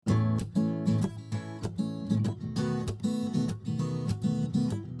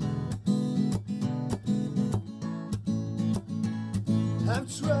I've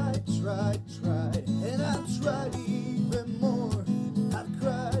tried, and I've tried even more. I've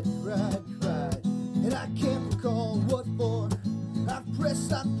cried, and I can't recall what for. I've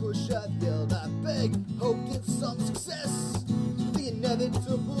pressed, I've pushed, I've yelled, I've begged, hoped in some success. The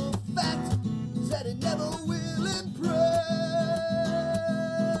inevitable fact is that it never will impress.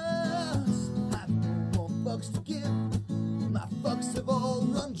 I've no more fucks to give, my fucks have all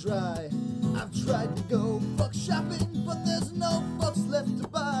run dry. I've tried to go fuck shopping, but there's no fucks left to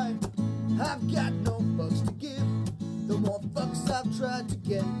buy. I've got no fucks to give, the more fucks I've tried to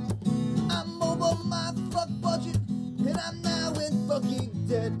get. I'm over my fuck budget, and I'm now in fucking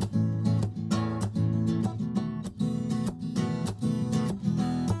debt.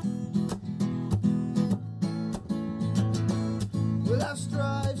 Well, I've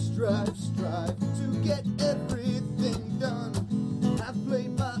strive to get everything done. I've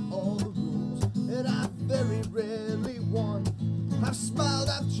played by all the rules, and I've very rarely won. I've smiled,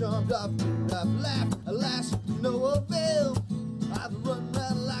 I've charmed, I've grinned, I've laughed, alas, no avail. I've run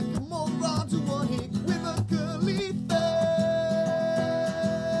around like a moron to unequivocally fail.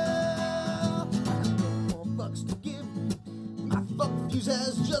 I've no more fucks to give, my fuck fuse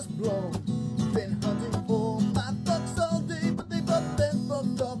has just blown. Been hunting for my fucks all day, but they've up and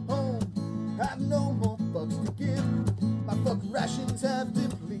fucked off home. I've no more fucks to give, my fuck rations have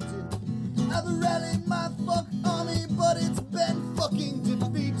depleted. I've rallied my fuck army, but it's been fucking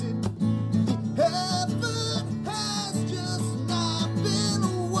defeated. The effort has just not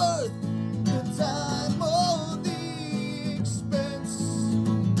been worth the time or the expense.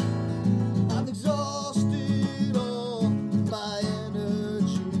 I've exhausted all my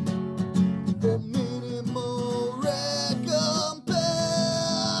energy for minimal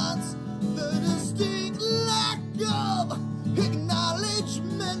recompense. The distinct lack of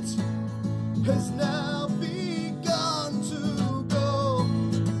acknowledgement has now begun to go,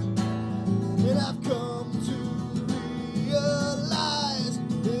 and I've come to realize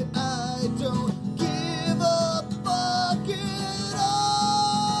that I don't give a fuck at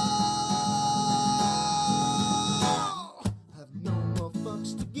all. I've no more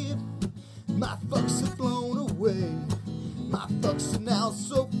fucks to give, my fucks have flown away. My fucks are now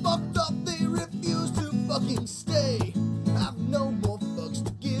so fucked up they refuse to fucking stay. I've no more fucks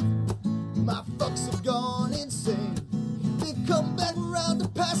to give, my fucks have gone insane. They've come back around to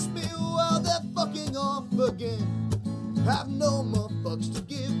pass me while they're fucking off again. I've no more fucks to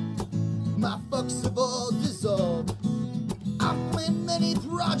give, my fucks have all dissolved. I've planned many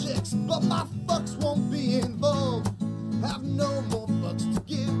projects, but my fucks won't be involved. I've no more fucks to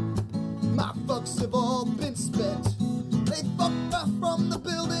give, my fucks have all been spent. They fucked off from the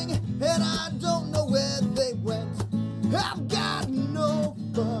building, and I don't know where they went. I've got no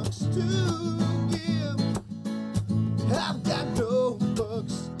fucks to give, I've got no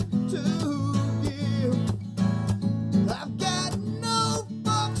fucks to give. I've got no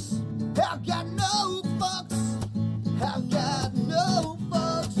fucks, I've got no fucks, I've got no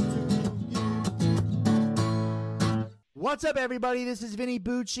fucks to give. What's up, everybody? This is Vinny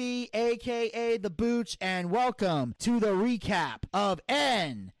Bucci, a.k.a. The Booch, and welcome to the recap of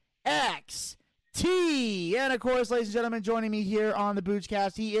NXT. And, of course, ladies and gentlemen, joining me here on the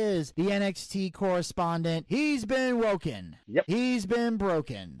Boochcast, he is the NXT correspondent. He's been woken. Yep. He's been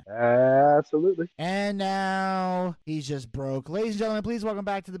broken. Absolutely. And now he's just broke. Ladies and gentlemen, please welcome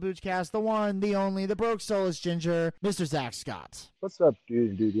back to the Boochcast, the one, the only, the broke soulless ginger, Mr. Zach Scott. What's up,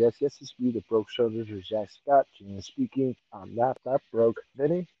 dude? Yes, it's me, the broke shoulders, or Jack Scott, Junior speaking. I'm not that broke.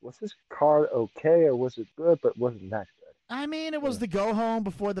 Vinny, was this card okay, or was it good, but wasn't that good? I mean, it was the go home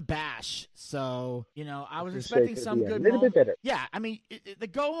before the bash, so, I was Just expecting say it some could be good a little bit better. Yeah, I mean, the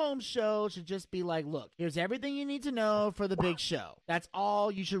go home show should just be like, look, here's everything you need to know for the big show. That's all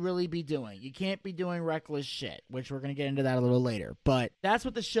you should really be doing. You can't be doing reckless shit, which we're going to get into that a little later, but that's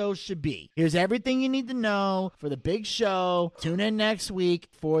what the show should be. Here's everything you need to know for the big show. Tune in next week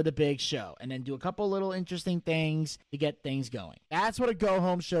for the big show, and then do a couple little interesting things to get things going. That's what a go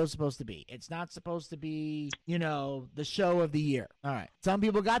home show is supposed to be. It's not supposed to be, the show of the year. All right. Some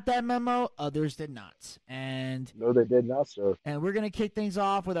people got that memo, others did not. And No, they did not, sir. And we're going to kick things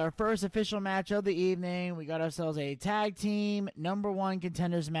off with our first official match of the evening. We got ourselves a tag team #1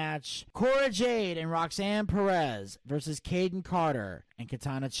 contenders match. Cora Jade and Roxanne Perez versus Caden Carter and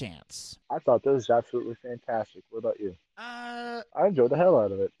Katana Chance. I thought this was absolutely fantastic. What about you? I enjoyed the hell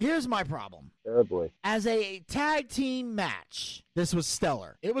out of it. Here's my problem. Oh, boy. As a tag team match, this was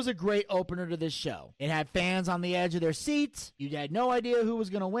stellar. It was a great opener to this show. It had fans on the edge of their seats. You had no idea who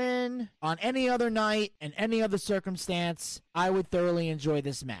was going to win. On any other night and any other circumstance, I would thoroughly enjoy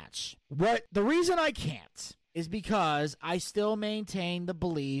this match. The reason I can't is because I still maintain the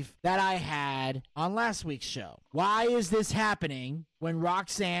belief that I had on last week's show. Why is this happening when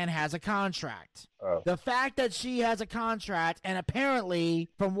Roxanne has a contract? The fact that she has a contract, and apparently,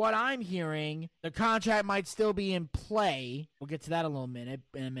 from what I'm hearing, the contract might still be in play. We'll get to that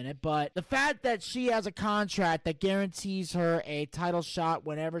in a minute. But the fact that she has a contract that guarantees her a title shot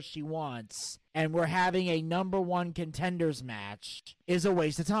whenever she wants, and we're having a number one contenders match, is a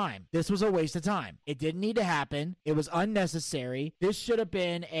waste of time. This was a waste of time. It didn't need to happen. It was unnecessary. This should have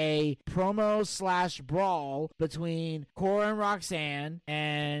been a promo/brawl between Cora and Roxanne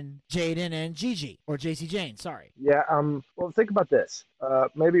and Jaden and Gigi, or JC Jane, sorry. Yeah, well, think about this.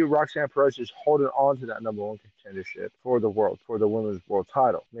 Maybe Roxanne Perez is holding on to that number one contendership for the women's world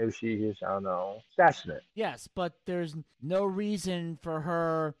title. Maybe she is, I don't know, stashing it. Yes, but there's no reason for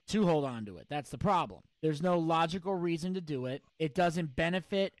her to hold on to it. That's the problem. There's no logical reason to do it. It doesn't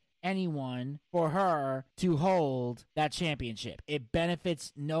benefit anyone for her to hold that championship. It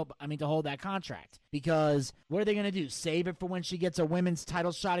benefits to hold that contract, because what are they going to do? Save it for when she gets a women's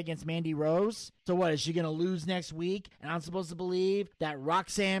title shot against Mandy Rose? So what, is she going to lose next week? And I'm supposed to believe that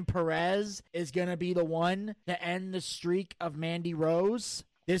Roxanne Perez is going to be the one to end the streak of Mandy Rose?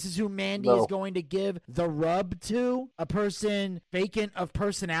 This is who Mandy is going to give the rub to? A person vacant of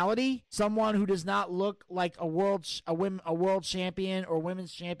personality? Someone who does not look like a world champion or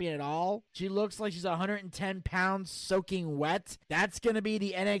women's champion at all? She looks like she's 110 pounds soaking wet. That's going to be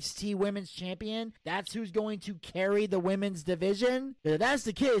the NXT women's champion? That's who's going to carry the women's division? If that's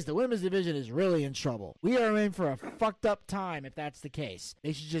the case, the women's division is really in trouble. We are in for a fucked up time if that's the case.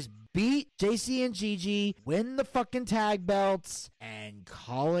 They should just beat JC and Gigi, win the fucking tag belts, and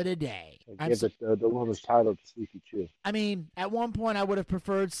call it a day. Give the women's title to Sleepy Chew. I mean, at one point I would have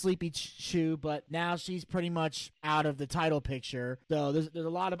preferred Sleepy Chew, but now she's pretty much out of the title picture. So there's a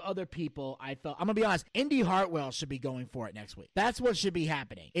lot of other people I felt. I'm going to be honest, Indy Hartwell should be going for it next week. That's what should be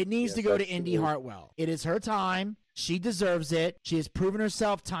happening. It needs to go to Indy Hartwell. It is her time. She deserves it. She has proven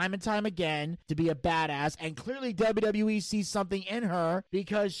herself time and time again to be a badass, and clearly WWE sees something in her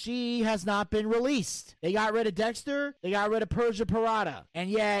because she has not been released. They got rid of Dexter, they got rid of Persia Parada, and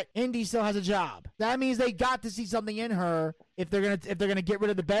yet Indy still has a job. That means they got to see something in her if they're gonna get rid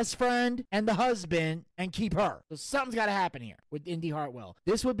of the best friend and the husband and keep her. So something's got to happen here with Indy Hartwell.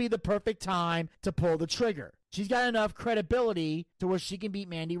 This would be the perfect time to pull the trigger. She's got enough credibility to where she can beat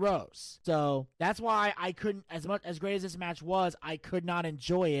Mandy Rose. So that's why I couldn't, as great as this match was, I could not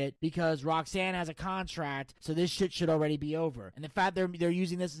enjoy it, because Roxanne has a contract, so this shit should already be over. And the fact they're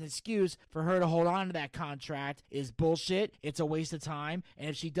using this as an excuse for her to hold on to that contract is bullshit. It's a waste of time. And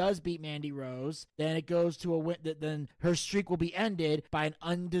if she does beat Mandy Rose, then it goes to a win. Then her streak will be ended by an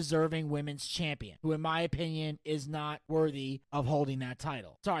undeserving women's champion, who, in my opinion, is not worthy of holding that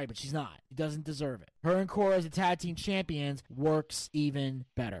title. Sorry, but she's not. She doesn't deserve it. Her and Cora as the tag team champions works even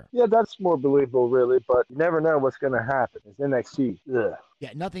better. Yeah, that's more believable, really, but you never know what's going to happen. It's NXT. Ugh. Yeah,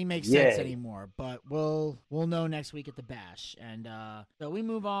 nothing makes sense anymore, but we'll know next week at the Bash. And so we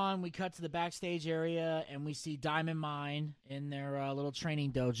move on. We cut to the backstage area, and we see Diamond Mine in their little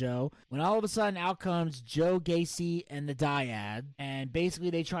training dojo, when all of a sudden out comes Joe Gacy and the Dyad, and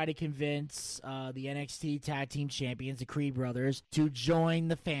basically they try to convince the NXT Tag Team Champions, the Creed Brothers, to join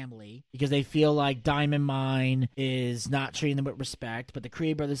the family, because they feel like Diamond Mine is not treating them with respect. But the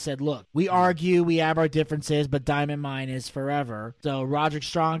Creed Brothers said, look, we argue, we have our differences, but Diamond Mine is forever. So Roderick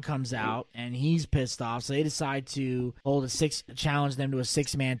Strong comes out, and he's pissed off, so they decide to challenge them to a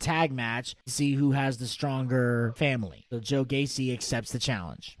 6-man tag match to see who has the stronger family. So Joe Gacy accepts the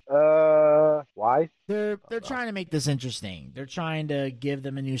challenge. Why? They're trying to make this interesting. They're trying to give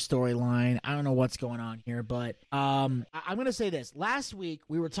them a new storyline. I don't know what's going on here, but I'm going to say this. Last week,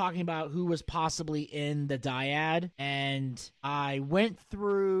 we were talking about who was possibly in the Dyad, and I went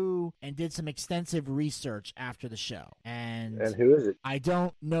through and did some extensive research after the show. And who is it? I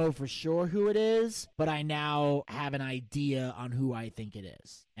don't know for sure who it is, but I now have an idea on who I think it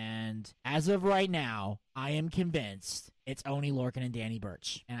is. And as of right now, I am convinced it's Oney Lorcan and Danny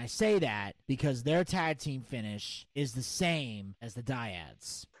Burch. And I say that because their tag team finish is the same as the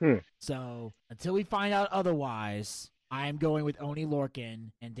Dyads. So until we find out otherwise, I am going with Oney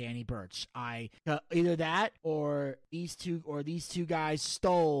Lorcan and Danny Burch. Either that or these two guys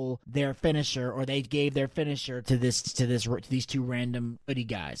stole their finisher, or they gave their finisher to these two random hoodie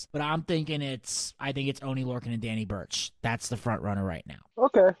guys. But I think it's Oney Lorcan and Danny Burch. That's the front runner right now.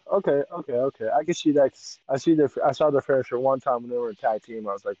 Okay. I can see that. I saw the finisher one time when they were a tag team.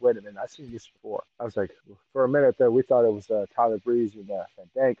 I was like, wait a minute, I've seen this before. I was like, for a minute there, we thought it was Tyler Breeze and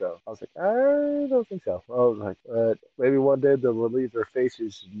Fandango. I was like, I don't think so. I was like, maybe one day they'll relieve their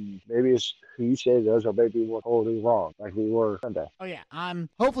faces. And maybe it's who you say those, or maybe we're totally wrong, like we were Sunday. Oh yeah,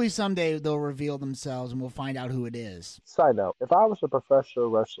 hopefully someday they'll reveal themselves and we'll find out who it is. Side note: if I was a professional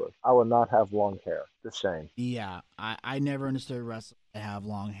wrestler, I would not have long hair. The same. Yeah, I never understood wrestlers that have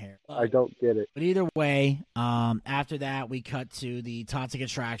long hair. I don't get it. But either way, after that we cut to the Toxic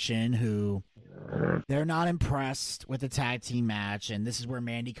Attraction, who they're not impressed with the tag team match, and this is where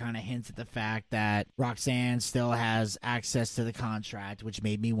Mandy kind of hints at the fact that Roxanne still has access to the contract, which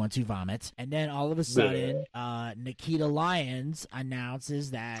made me want to vomit. And then all of a sudden, Nikita Lyons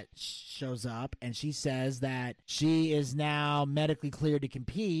announces that shows up, and she says that she is now medically cleared to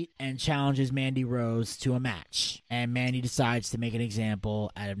compete and challenges Mandy Rose to a match. And Mandy decides to make an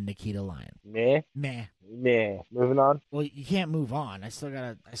example out of Nikita Lyons. Meh. Moving on. Well, you can't move on. I still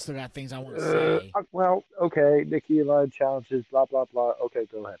got things I want to say. Well, okay. Nikki Line challenges, blah blah blah. Okay,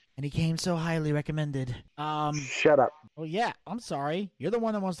 go ahead. And he came so highly recommended. Shut up. Well, yeah. I'm sorry. You're the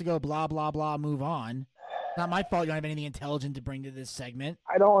one that wants to go blah blah blah. Move on. Not my fault. You don't have anything intelligent to bring to this segment.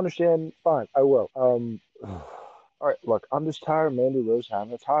 I don't understand. Fine, I will. All right, look, I'm just tired of Mandy Rose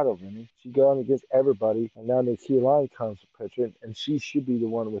having a title, Vinny. She going against everybody, and now Nikki Line comes to picture, and she should be the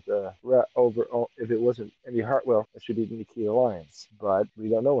one with the over. If it wasn't Indy Hartwell, it should be Nikita Lyons. But we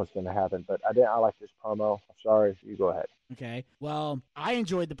don't know what's going to happen. But I like this promo. I'm sorry. You go ahead. Okay. Well, I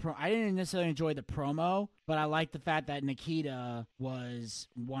enjoyed the I didn't necessarily enjoy the promo, but I liked the fact that Nikita was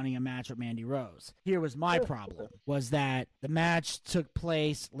wanting a match with Mandy Rose. Here was my problem, was that the match took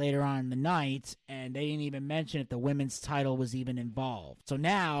place later on in the night, and they didn't even mention if the women's title was even involved. So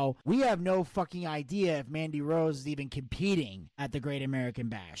now, we have no fucking idea if Mandy Rose is even competing at the Great American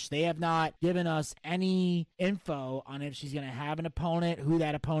Bash. They have not given us any info on if she's going to have an opponent, who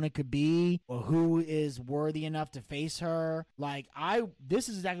that opponent could be, or who is worthy enough to face her. Like, this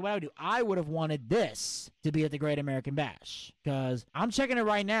is exactly what I would do. I would have wanted this to be at the Great American Bash, because I'm checking it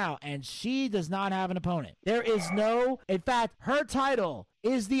right now, and she does not have an opponent. There is no, in fact, her title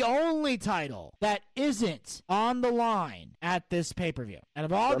is the only title that isn't on the line at this pay-per-view. And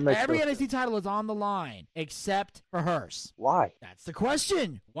of all, every NXT title is on the line except for hers. Why? That's the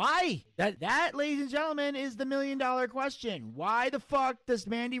question. Why? That, ladies and gentlemen, is the million-dollar question. Why the fuck does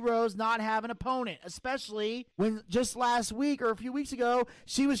Mandy Rose not have an opponent? Especially when just last week or a few weeks ago,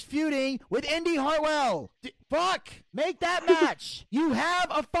 she was feuding with Indy Hartwell. Fuck! Make that match. You have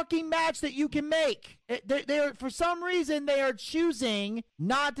a fucking match that you can make. For some reason, they are choosing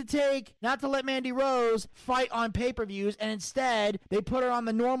not to let Mandy Rose fight on pay-per-views, and instead, they put her on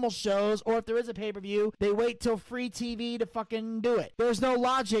the normal shows, or if there is a pay-per-view, they wait till free TV to fucking do it. There's no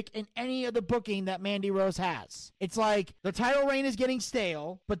logic in any of the booking that Mandy Rose has. It's like, the title reign is getting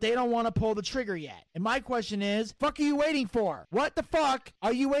stale, but they don't want to pull the trigger yet. And my question is, fuck are you waiting for? What the fuck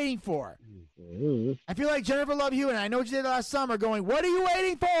are you waiting for? I feel like Jennifer Love Hewitt, and I know what you did last summer, going, what are you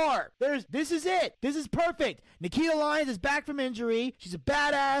waiting for? This is it. This is perfect. Nikita Lyons is back from injury. She's a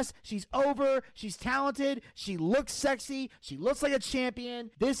badass. She's over. She's talented. She looks sexy. She looks like a champion.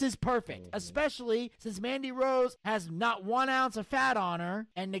 This is perfect, especially since Mandy Rose has not 1 ounce of fat on her,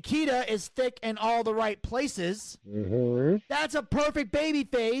 and Nikita is thick in all the right places. That's a perfect baby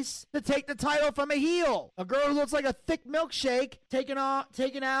face to take the title from a heel. A girl who looks like a thick milkshake taking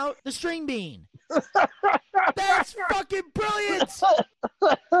out the string bean. That's fucking brilliant.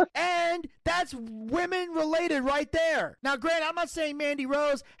 And that's women related right there. Now, Grant, I'm not saying Mandy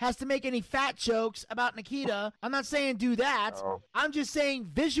Rose has to make any fat jokes about Nikita. I'm not saying do that. No. I'm just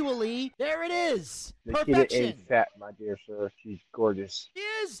saying visually, there it is. Nikita Perfection. Ain't fat, my dear sir. She's gorgeous. She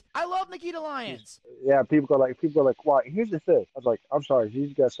is. I love Nikita Lyons. People go like, why? Here's the thing. I was like, I'm sorry,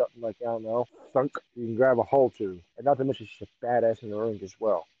 she's got something like, I don't know, thunk you can grab a hold to. And not to mention she's a badass in the ring as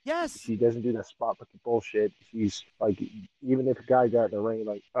well. Yes. She doesn't do that spot looking bullshit. She's like, even if a guy got in the ring,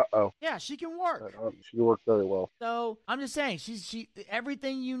 like, yeah, she can work. She can work very well. So I'm just saying, she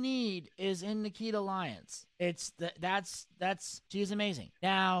everything you need is in Nikita Lyons. She's amazing.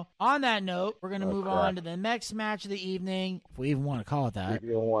 Now, on that note, we're gonna move on to the next match of the evening, if we even want to call it that. If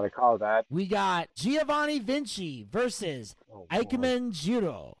you don't want to call that. We got Giovanni Vinci versus Ikemen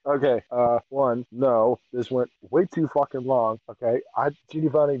Jiro. Okay, no, this went way too fucking long. Okay,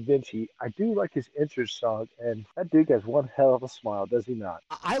 Giovanni Vinci, I do like his intro song, and that dude has one hell of a smile, does he not?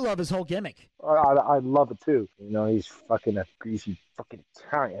 I love his whole gimmick. I love it too. You know, he's fucking a greasy fucking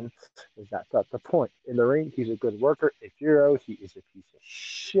Italian. That's not the point. In the ring, he's a good worker. At Jiro, he is a piece of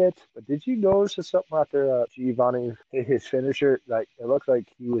shit. shit. But did you notice something after Giovanni hit his finisher? Like it looked like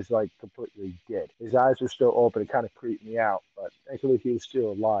he was like completely dead. His eyes were still open. It kind of creeped me out, but thankfully he was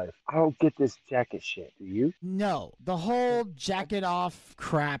still alive. I don't get this jacket shit. Do you? No, the whole jacket off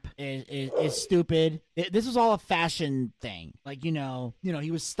crap is stupid. This was all a fashion thing. Like he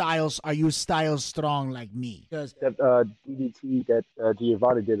was styles. Are you styles strong like me? Because That DDT that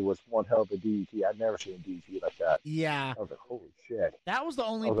Giovanni did was one hell of a DDT. I've never seen a DDT like that. yeah, I was like, holy shit. that was the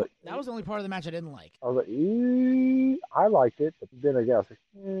only I was like, that was the only part of the match I didn't like. I was like, I liked it, but then again, I was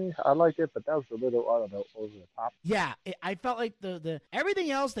like, I liked it, but that was a little, I don't know, over the top. Yeah, I felt like the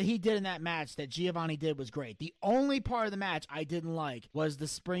everything else that he did in that match that Giovanni did was great. The only part of the match I didn't like was the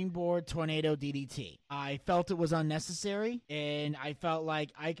springboard tornado DDT. I felt it was unnecessary, and I felt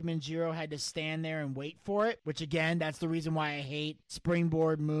like Ike Manjiro had to stand there and wait for it, which again, that's the reason why I hate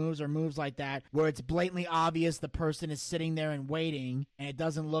springboard moves or moves like that, where it's blatantly obvious the person is sitting there and waiting, and it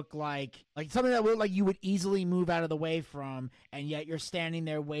doesn't look like something that would like you would easily move out of the way from, and yet you're standing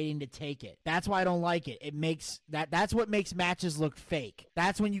there waiting to take it. That's why I don't like it. It makes that's what makes matches look fake.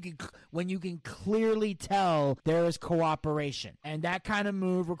 That's when you can clearly tell there is cooperation, and that kind of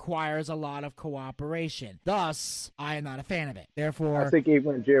move requires a lot of cooperation. Thus, I am not a fan of it. Therefore, I think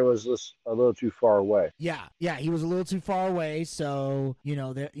even Jay was just a little too far away. yeah, he was a little too far away. So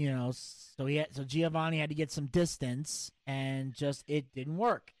so Giovanni had to get some distance, and just it didn't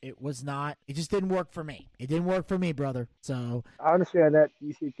work. It just didn't work for me. It didn't work for me, brother. So I understand that.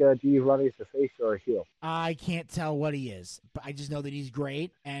 You think Giovanni is a face or a heel? I can't tell what he is, but I just know that he's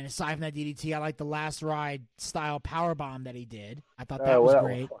great. And aside from that DDT, I like the last ride style powerbomb that he did. I thought that was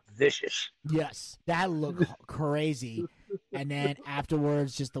great. Was vicious. Yes, that looked crazy. And then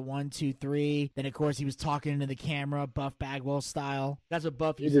afterwards, just the 1, 2, 3. Then of course he was talking into the camera, Buff Bagwell style. That's what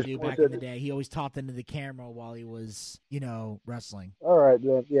Buff used to do back in the day. He always talked into the camera while he was, wrestling. All right,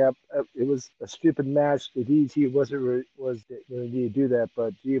 then. Yeah, it was a stupid match. The DDT wasn't going to do that,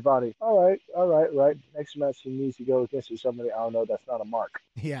 but Giovanni. All right. Next match he needs to go against somebody. I don't know. That's not a mark.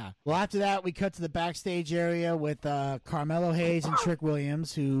 Yeah. Well, after that, we cut to the backstage area with Carmelo Hayes and Trick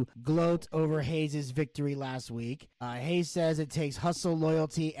Williams, who gloat over Hayes' victory last week. Hayes says it takes hustle,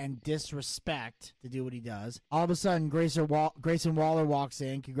 loyalty, and disrespect to do what he does. All of a sudden, Grayson Waller walks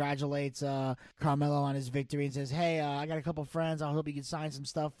in, congratulates Carmelo on his victory, and says, hey, I got a couple friends. I hope you can sign some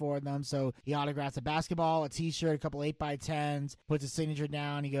stuff for them. So he autographs a basketball, a t-shirt, a couple 8x10s, puts his signature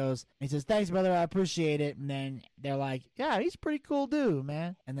down. He says, thanks, brother. I appreciate it. And then they're like, yeah, he's a pretty cool dude,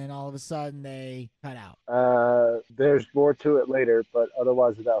 man. And then all of a sudden, they cut out. There's more to it later, but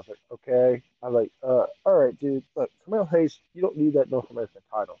otherwise, that was like, okay. I'm like, all right, dude. Look, Carmelo Hayes, you don't need that North American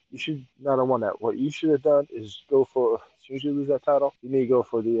title. You should not have won that. What you should have done is go for, as soon as you lose that title, you need to go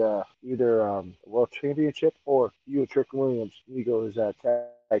for the either World Championship, or you and Trick Williams, you need to go as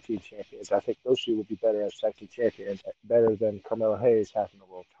tag team champions. I think those two would be better as tag team champions, better than Carmelo Hayes having the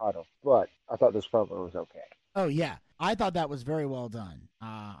world title. But I thought this promo was okay. Oh, yeah. I thought that was very well done.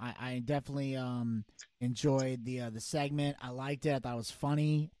 I definitely enjoyed the segment. I liked it. I thought it was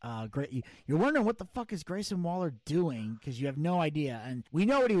funny. Great. You're wondering what the fuck is Grayson Waller doing, because you have no idea. And we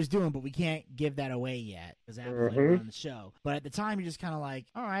know what he was doing, but we can't give that away yet because that was later on the show. But at the time, you're just kind of like,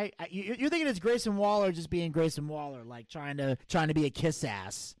 all right. You're thinking it's Grayson Waller just being Grayson Waller, like trying to be a kiss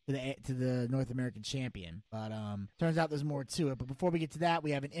ass to the North American champion. But turns out there's more to it. But before we get to that,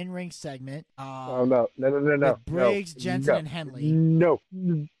 we have an in-ring segment. No. With Briggs, Jensen, and Henley. No.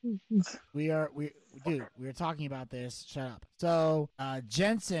 We are talking about this. Shut up. So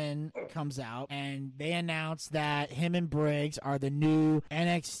Jensen comes out and they announce that him and Briggs are the new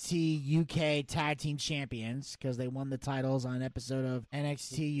NXT UK Tag Team Champions because they won the titles on an episode of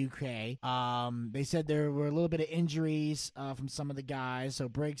NXT UK. They said there were a little bit of injuries from some of the guys. So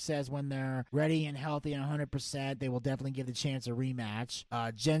Briggs says when they're ready and healthy and 100%, they will definitely give the chance a rematch.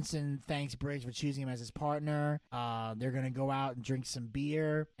 Jensen thanks Briggs for choosing him as his partner. They're going to go out and drink some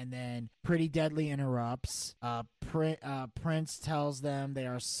beer, and then Pretty Deadly interrupts. Prince tells them they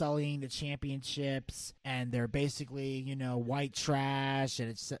are sullying the championships, and they're basically, white trash, and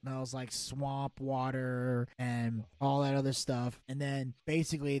it smells like swamp water and all that other stuff. And then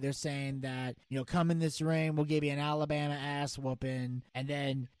basically they're saying that, come in this ring, we'll give you an Alabama ass whooping. And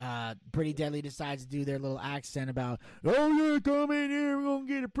then Pretty Deadly decides to do their little accent about, oh yeah, come in here, we're gonna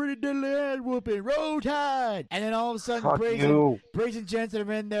get a Pretty Deadly ass whooping, roll tide. And then all of a sudden Briggs and Jensen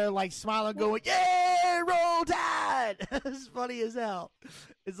are in there like smiling, going, yeah, roll tide. It's funny as hell.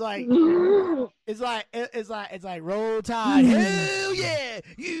 It's like roll tide. Hell yeah,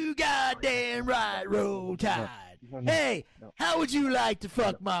 you goddamn right, roll tide. Hey, how would you like to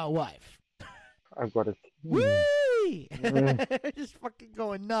fuck my wife? I'm gonna Whee! Just fucking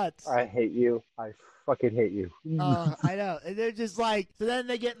going nuts. I hate you. I fucking hate you. I know. And they're just like, so then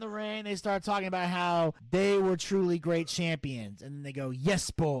they get in the ring, they start talking about how they were truly great champions. And then they go,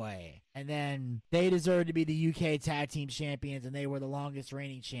 yes, boy. And then they deserve to be the UK Tag Team Champions, and they were the longest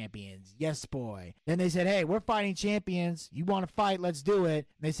reigning champions. Yes, boy. Then they said, hey, we're fighting champions. You want to fight? Let's do it.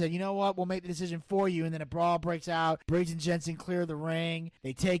 And they said, you know what? We'll make the decision for you. And then a brawl breaks out. Briggs and Jensen clear the ring.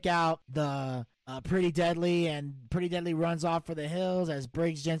 They take out the Pretty Deadly, and Pretty Deadly runs off for the hills as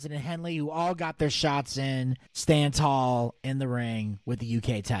Briggs, Jensen, and Henley, who all got their shots in, stand tall in the ring with the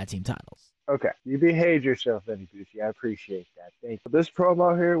UK Tag Team titles. Okay, you behaved yourself, Eddie Bushy. I appreciate that. Thank you. This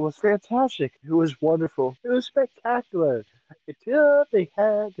promo here was fantastic. It was wonderful. It was spectacular. Until they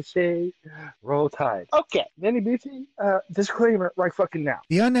had to say, roll tide. Okay, Eddie Bushy, disclaimer right fucking now.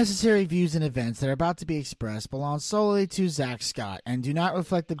 The unnecessary views and events that are about to be expressed belong solely to Zach Scott and do not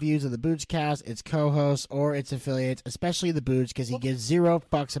reflect the views of the Boochcast, its co-hosts, or its affiliates, especially the Booch, because he gives zero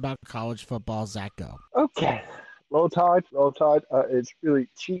fucks about college football. Zach, go. Okay. Roll tide, roll tide. It's really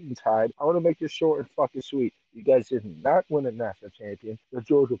cheating tide. I want to make this short and fucking sweet. You guys did not win a national champion. The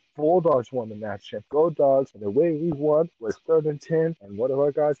Georgia Bulldogs won the national champion. Go Dogs. And the way we won was 3rd and 10. And one of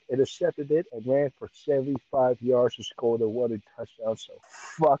our guys intercepted it and ran for 75 yards to score the one touchdown. So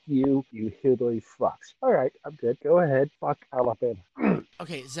fuck you, you hillbilly fucks. All right, I'm good. Go ahead. Fuck Alabama.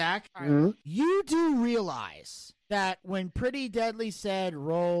 Okay, Zach, you do realize that when Pretty Deadly said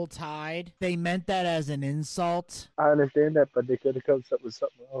roll tide, they meant that as an insult. I understand that, but they could have come up with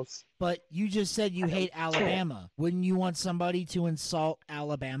something else. But you just said you hate Alabama. Wouldn't you want somebody to insult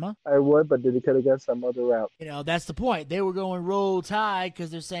Alabama? I would, but then they could have got some other route. You know, that's the point. They were going roll tide because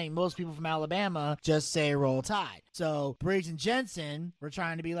they're saying most people from Alabama just say roll tide. So Briggs and Jensen were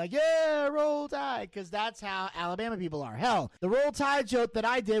trying to be like, yeah, roll tide, because that's how Alabama people are. Hell, the roll tide joke that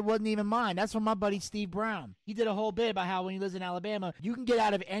I did wasn't even mine. That's from my buddy Steve Brown. He did a whole bit about how when he lives in Alabama, you can get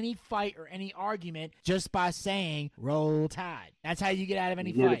out of any fight or any argument just by saying roll tide. That's how you get out of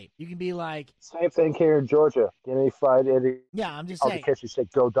any fight. You can be like... Same thing here in Georgia. Get any fight, any... Yeah, I'm just saying. Because you say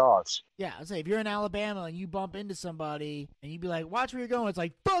go Dogs. Yeah, I'll say if you're in Alabama and you bump into somebody and you be like, watch where you're going, it's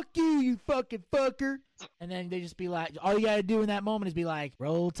like, fuck you, you fucking fucker. And then they just be like, all you gotta do in that moment is be like,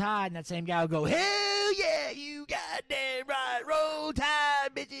 roll tide, and that same guy will go, hell yeah, you goddamn right, roll tide,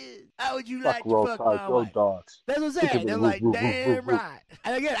 bitches. How would you like to fuck my wife? Dogs. That's what I'm saying. They're like, damn right.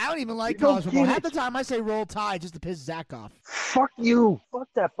 And again, I don't even like college football. Half the time I say roll tide just to piss Zach off. Fuck you. Fuck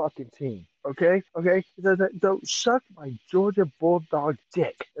that fucking team. Okay? Don't suck my Georgia Bulldog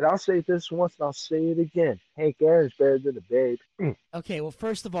dick. And I'll say this once and I'll say it again. Hank Aaron's better than the Babe. Okay, well,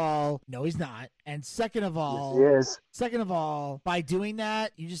 first of all, no, he's not. And second of all, yes, Second of all, by doing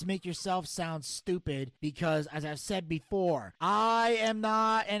that, you just make yourself sound stupid because, as I've said before, I am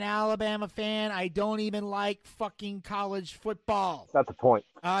not an Alabama fan. I don't even like fucking college football. That's not the point.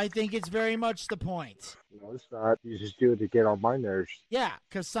 I think it's very much the point. No, it's not. You just do it to get on my nerves. Yeah,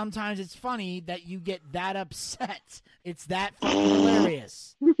 because sometimes it's funny that you get that upset. It's that fucking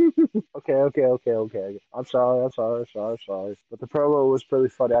hilarious. Okay. I'm sorry. But the promo was pretty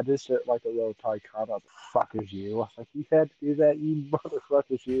funny. I just said like a little tight comment. Fuckers, you. I was like, you had to do that, you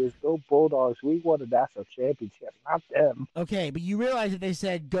motherfuckers. You go Bulldogs. We won a national championship, not them. Okay, but you realize if they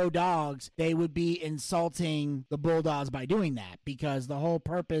said go Dogs, they would be insulting the Bulldogs by doing that, because the whole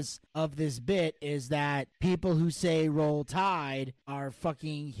purpose of this bit is that people who say roll tide are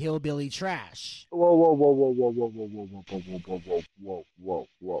fucking hillbilly trash. Whoa.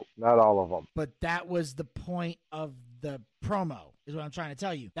 Not all of them. But that was the point of the promo, is what I'm trying to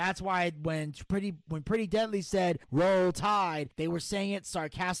tell you. That's why when Pretty Deadly said roll tide, they were saying it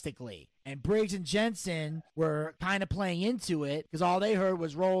sarcastically. And Briggs and Jensen were kind of playing into it because all they heard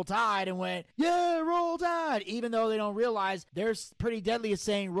was roll tide and went, yeah, roll tide, even though they don't realize they're Pretty Deadly is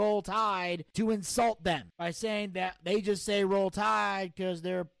saying roll tide to insult them by saying that they just say roll tide because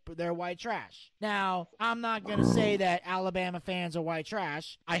they're white trash. Now, I'm not going to say that Alabama fans are white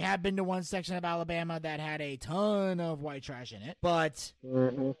trash. I have been to one section of Alabama that had a ton of white trash in it, but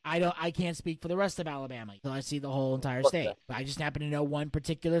I can't speak for the rest of Alabama, so I see the whole entire state. But I just happen to know one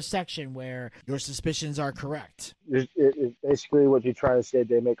particular section where your suspicions are correct. It's basically what you're trying to say.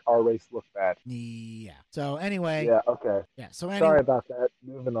 They make our race look bad. Yeah. So anyway. Yeah, okay. Yeah. So anyway, sorry about that.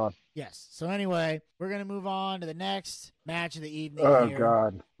 Moving on. Yes. So anyway, we're going to move on to the next match of the evening. Oh, here.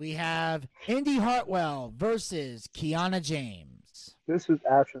 God. We have Indy Hartwell versus Kiana James. This is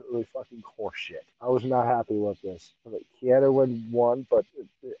absolutely fucking horseshit. I was not happy with this. Kiana won, but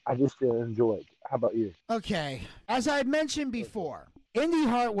I just didn't enjoy it. How about you? Okay. As I mentioned before, Indy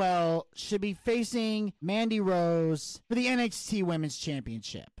Hartwell should be facing Mandy Rose for the NXT Women's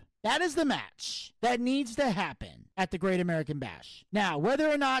Championship. That is the match that needs to happen at the Great American Bash. Now, whether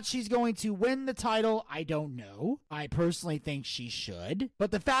or not she's going to win the title, I don't know. I personally think she should.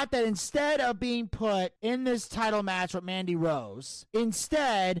 But the fact that instead of being put in this title match with Mandy Rose,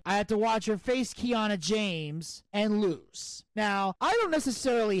 instead, I have to watch her face Kiana James and lose. Now, I don't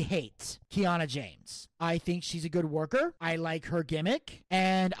necessarily hate Kiana James. I think she's a good worker. I like her gimmick.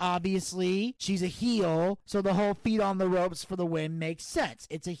 And obviously, she's a heel, so the whole feet on the ropes for the win makes sense.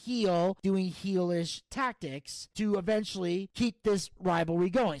 It's a heel doing heelish tactics to eventually keep this rivalry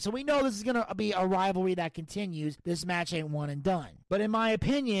going. So we know this is going to be a rivalry that continues. This match ain't one and done. But in my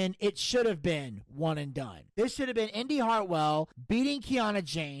opinion, it should have been one and done. This should have been Indy Hartwell beating Kiana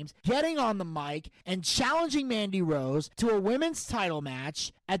James, getting on the mic, and challenging Mandy Rose to a women's title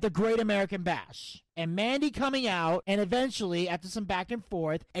match at the Great American Bash. And Mandy coming out and eventually, after some back and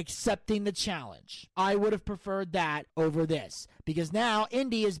forth, accepting the challenge. I would have preferred that over this. Because now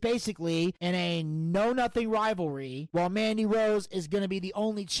Indy is basically in a know-nothing rivalry, while Mandy Rose is going to be the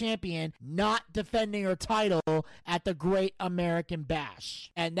only champion not defending her title at the Great American Bash.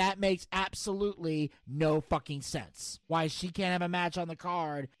 And that makes absolutely no fucking sense. Why she can't have a match on the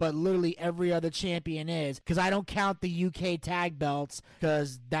card, but literally every other champion is. Because I don't count the UK tag belts,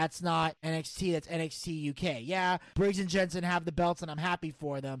 because that's not NXT, that's NXT UK. Yeah, Briggs and Jensen have the belts, and I'm happy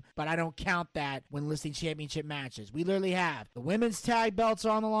for them, but I don't count that when listing championship matches. We literally have the women's tag belts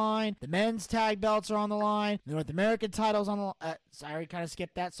are on the line. The men's tag belts are on the line. The North American titles on the sorry, kind of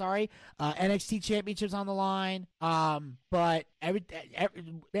skipped that. Sorry. NXT championships on the line. But every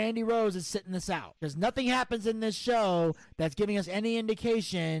Mandy Rose is sitting this out because nothing happens in this show that's giving us any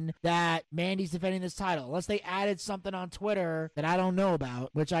indication that Mandy's defending this title, unless they added something on Twitter that I don't know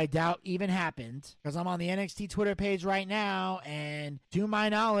about, which I doubt even happened because I'm on the NXT Twitter page right now, and to my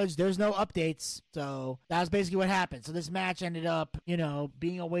knowledge, there's no updates. So that's basically what happened. So this match ended up,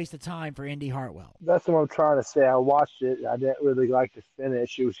 being a waste of time for Indy Hartwell. That's what I'm trying to say. I watched it. I didn't really like the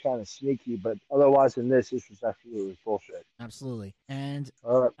finish. It was kind of sneaky, but otherwise than this was absolutely bullshit. Absolutely. And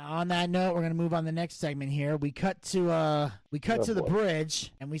on that note, we're gonna move on to the next segment here. We cut to the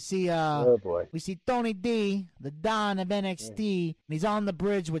bridge, and we see we see Tony D, the Don of NXT, and he's on the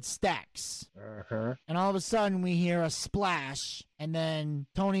bridge with Stax. And all of a sudden, we hear a splash, and then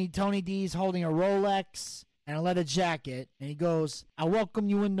Tony D's holding a Rolex and a leather jacket, and he goes, "I welcome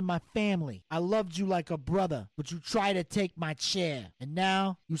you into my family. I loved you like a brother, but you tried to take my chair, and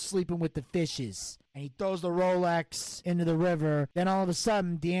now you sleeping with the fishes." And he throws the Rolex into the river. Then all of a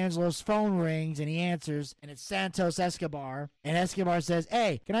sudden, D'Angelo's phone rings, and he answers, and it's Santos Escobar. And Escobar says,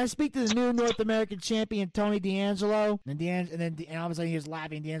 "Hey, can I speak to the new North American champion, Tony D'Angelo?" And all of a sudden, he was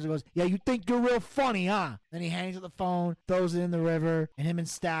laughing. D'Angelo goes, "Yeah, you think you're real funny, huh?" Then he hangs up the phone, throws it in the river, and him and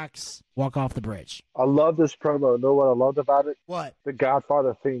Stax walk off the bridge. I love this promo. Know what I loved about it? What? The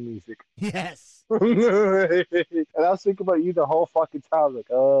Godfather theme music. Yes. And I was thinking about you the whole fucking time. Like,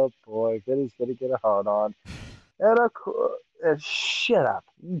 oh boy, Vinny's gonna get a hard on. And shut up.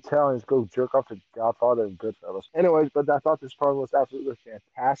 You tell him to go jerk off to Godfather and Goodfellas. Anyways, but I thought this promo was absolutely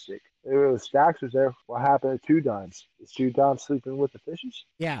fantastic. It was Stax was there. What happened to Two Dimes? Is Two Dimes sleeping with the fishes?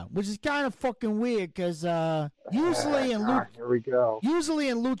 Yeah, which is kind of fucking weird because usually in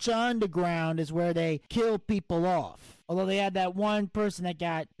Lucha Underground is where they kill people off. Although they had that one person that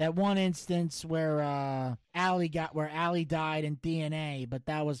got that one instance where Allie died in DNA, but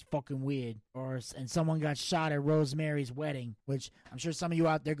that was fucking weird. And someone got shot at Rosemary's Wedding, which I'm sure some of you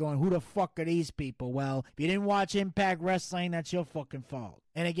out there going, "Who the fuck are these people?" Well, if you didn't watch Impact Wrestling, that's your fucking fault.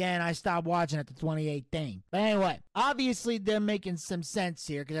 And again, I stopped watching at the 28th thing. But anyway, obviously they're making some sense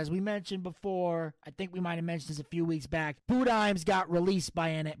here because as we mentioned before, I think we might have mentioned this a few weeks back, Two Dimes got released by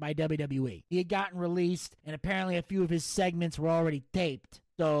WWE. He had gotten released, and apparently a few of his segments were already taped.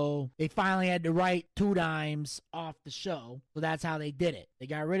 So they finally had to write Two Dimes off the show. So that's how they did it. They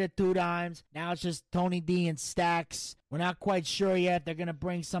got rid of Two Dimes. Now it's just Tony D and Stax. We're not quite sure yet if they're going to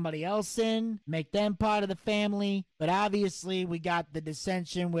bring somebody else in, make them part of the family. But obviously we got the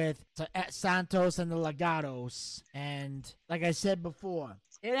dissension with Santos and the Legados. And like I said before,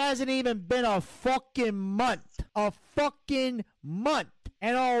 it hasn't even been a fucking month. A fucking month.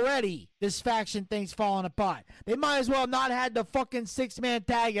 And already, this faction thing's falling apart. They might as well not had the fucking six-man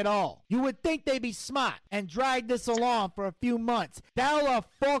tag at all. You would think they'd be smart and drag this along for a few months. Tell a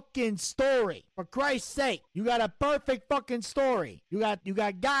fucking story. For Christ's sake, you got a perfect fucking story. You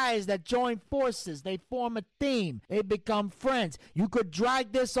got guys that join forces. They form a team. They become friends. You could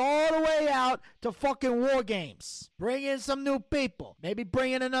drag this all the way out to fucking War Games. Bring in some new people. Maybe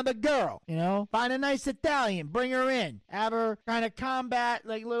bring in another girl. Find a nice Italian. Bring her in. Have her kind of combat,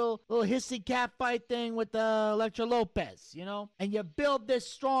 like little hissy cat fight thing with Electra Lopez, you know? And you build this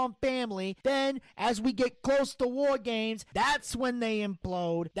strong family. Then, as we get close to War Games, that's when they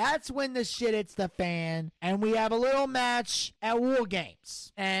implode. That's when the shit hits the fan. And we have a little match at War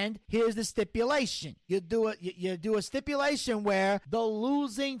Games. And here's the stipulation. You do a stipulation where the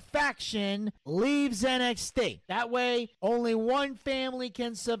losing faction leaves NXT. That way, only one family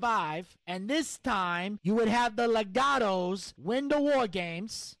can survive. And this time, you would have the Legados win the War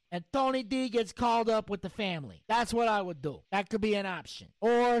Games, and Tony D gets called up with the family. That's what I would do. That could be an option.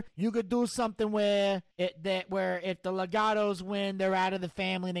 Or you could do something where if the Legados win, they're out of the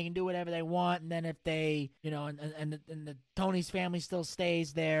family, they can do whatever they want. And then if they, you know, and the Tony's family still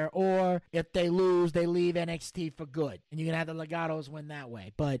stays there. Or if they lose, they leave NXT for good. And you can have the Legados win that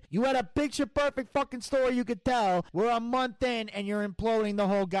way. But you had a picture-perfect fucking story you could tell. We're a month in, and you're imploding the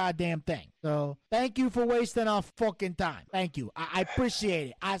whole goddamn thing. So, thank you for wasting our fucking time. Thank you. I appreciate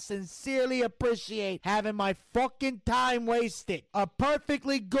it. I sincerely appreciate having my fucking time wasted. A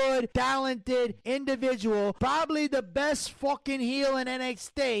perfectly good, talented individual, probably the best fucking heel in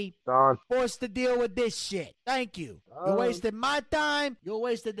NXT, forced to deal with this shit. Thank you. You wasted my time. You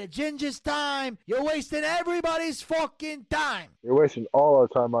wasted the Ginger's time. You're wasting everybody's fucking time. You're wasting all our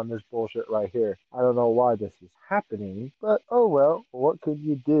time on this bullshit right here. I don't know why this is happening, but oh well. What could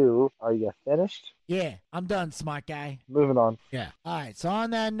you do? Are you finished? Yeah, I'm done, smart guy. Moving on. Yeah. All right. So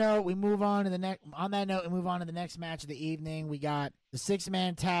on that note, we move on to the next. On that note, we move on to the next match of the evening. We got the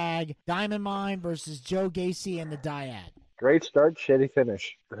 6-man tag: Diamond Mine versus Joe Gacy and the Dyad. Great start, shitty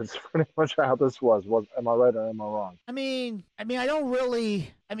finish. That's pretty much how this was. Am I right or am I wrong? I mean, I don't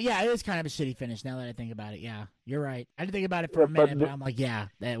really. I mean, yeah, it is kind of a shitty finish now that I think about it. Yeah, you're right. I didn't think about it for a minute, but I'm like, yeah,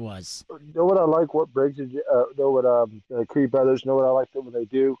 that was. You know what I like? What Briggs and know what the Creed brothers know what I like when they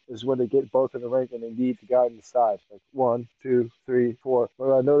do is when they get both in the ring and they need the guy on the side. Like 1, 2, 3, 4.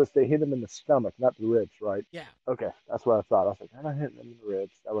 Well, I noticed they hit him in the stomach, not the ribs, right? Yeah. Okay, that's what I thought. I was like, I'm not hitting him in the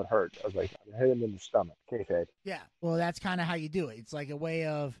ribs. That would hurt. I was like, I'm hitting him in the stomach. Kayfabe. Yeah. Well, that's kind of how you do it. It's like a way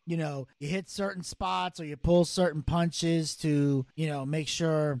of, you know, you hit certain spots or you pull certain punches to, you know, make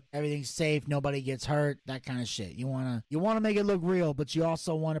sure everything's safe, nobody gets hurt, that kind of shit. You wanna make it look real, but you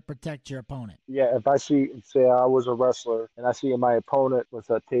also want to protect your opponent. Yeah, if I say I was a wrestler and I see my opponent with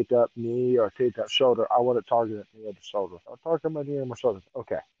a taped up knee or taped up shoulder, I want to target the knee or the shoulder. I'll target my knee or my shoulder.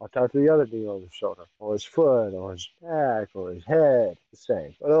 Okay, I'll target the other knee or the shoulder, or his foot, or his back, or his head. The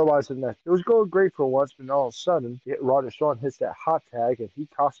same. But otherwise, it was going great for once, but all of a sudden, Roger Strong hits that hot tag and he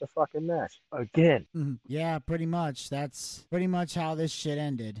costs the fucking match again. Mm-hmm. Yeah, pretty much. That's pretty much how this shit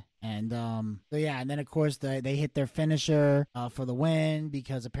ended. And so yeah, and then of course they hit their finisher for the win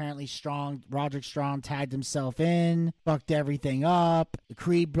because apparently Roderick Strong tagged himself in, fucked everything up. The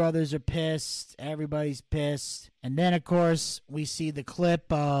Creed brothers are pissed. Everybody's pissed. And then of course we see the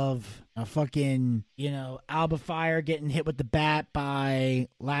clip of a fucking, you know, Alba Fire getting hit with the bat by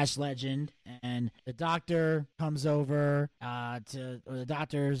Lash Legend, and the doctor comes over the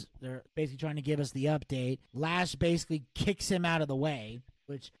doctors, they're basically trying to give us the update. Lash basically kicks him out of the way,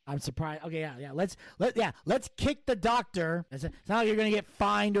 which I'm surprised. Okay, yeah. Let's kick the doctor. It's not like you're gonna get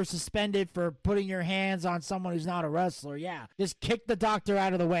fined or suspended for putting your hands on someone who's not a wrestler. Yeah, just kick the doctor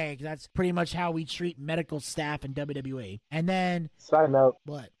out of the way, because that's pretty much how we treat medical staff in WWE. And then, side note,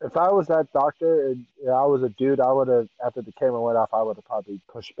 what? If I was that doctor and I was a dude, I would have, after the camera went off, I would have probably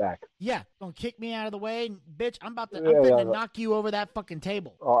pushed back. Yeah, don't kick me out of the way, bitch. I'm finna knock you over that fucking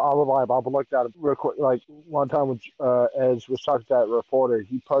table. I would look at it real quick. Like one time when Edge was talking to that reporter,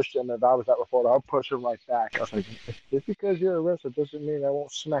 he pushed him, and if I was that reporter, I'll push him right back. I was like, just because you're a wrestler doesn't mean I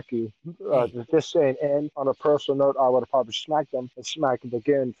won't smack you. Just saying. And on a personal note, I would have probably smacked him and smacked him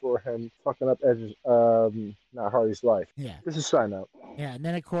again for him fucking up Edge's, not Hardy's life. Yeah. This is a side note. Yeah, and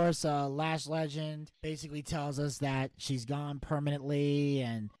then of course, Lash Legend basically tells us that she's gone permanently,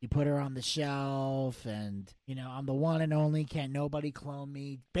 and you put her on the shelf, and, you know, I'm the one and only, can't nobody clone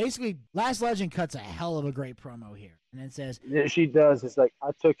me. Basically, Lash Legend cuts a hell of a great promo here. And then says, yeah, she does. It's like,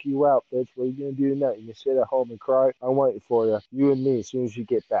 I took you out, bitch. What are you going to do tonight? You can sit at home and cry? I'm waiting for you. You and me, as soon as you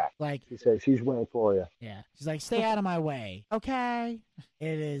get back. Like, she says she's waiting for you. Yeah. She's like, stay out of my way. Okay.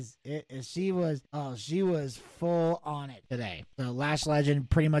 She was full on it today. So Lash Legend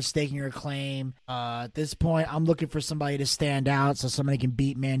pretty much staking her claim. At this point, I'm looking for somebody to stand out so somebody can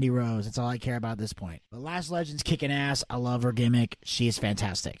beat Mandy Rose. That's all I care about at this point. But Lash Legend's kicking ass. I love her gimmick. She is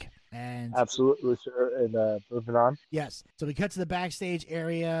fantastic. And Absolutely, sir. And moving on. yes, so we cut to the backstage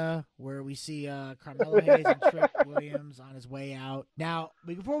area where we see Carmelo Hayes and Trick Williams on his way out. Now,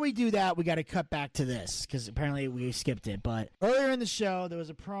 before we do that, we got to cut back to this because apparently we skipped it. But earlier in the show, there was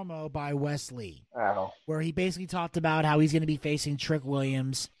a promo by Wes Lee Ow. where he basically talked about how he's going to be facing Trick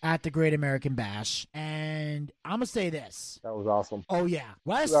Williams at the Great American Bash. And I'm going to say this. That was awesome. Oh, yeah.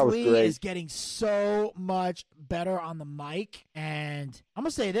 Wes That was Lee great. is getting so much better on the mic. And I'm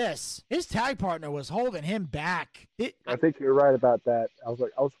going to say this. His tag partner was holding him back. I think you're right about that. I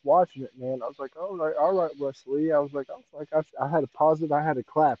was watching it, man. I was like, oh, like, all right, Wesley. I had to pause it. I had to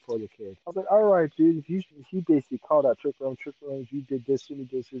clap for the kid. I was like, all right, dude. If he basically called out Trick Williams, you did this and you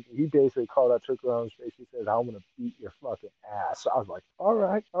did this. He basically called out Trick Williams. Basically said, I'm gonna beat your fucking ass. So I was like, all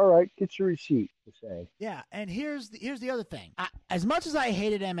right, get your receipt. You're saying. Yeah, and here's the other thing. As much as I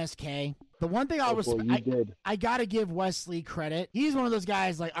hated MSK, the one thing I gotta give Wesley credit. He's one of those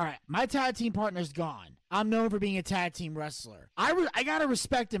guys like, all right, my tag team partner's gone. I'm known for being a tag team wrestler. I gotta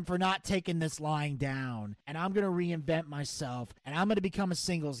respect him for not taking this lying down, and I'm gonna reinvent myself, and I'm gonna become a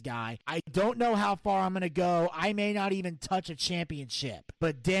singles guy. I don't know how far I'm gonna go. I may not even touch a championship,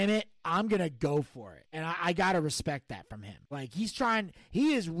 but damn it, I'm gonna go for it, and I gotta respect that from him. Like he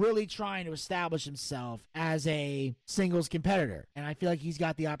is really trying to establish himself as a singles competitor, and I feel like he's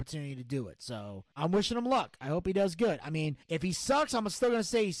got the opportunity to do it. So I'm wishing him luck. I hope he does good. I mean, if he sucks, I'm still gonna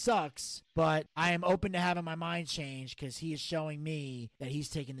say he sucks, but I am open to having my mind changed because he is showing me that he's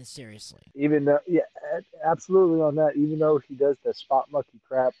taking this seriously. Even though, yeah, absolutely on that. Even though he does the spot monkey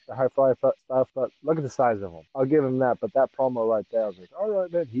crap, the high fly stuff, but look at the size of him. I'll give him that. But that promo right there, I was like, all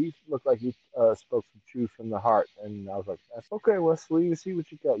right, man, he looked like he spoke some truth from the heart, and I was like, that's okay, Wesley. You see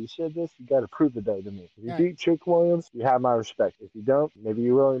what you got. You said this, you got to prove it though to me. If you beat Trick Williams, you have my respect. If you don't, maybe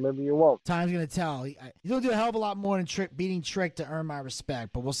you will, maybe you won't. Time's gonna tell. He's gonna do a hell of a lot more than beating Trick to earn my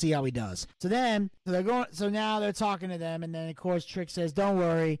respect, but we'll see how he does. So now they're talking to them, and then of course Trick says, "Don't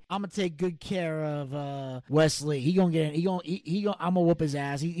worry, I'm gonna take good care of Wesley. He gonna get in. I'm gonna whoop his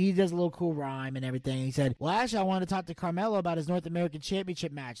ass." He does a little cool rhyme and everything. He said, "Well, actually, I wanted to talk to Carmelo about his North American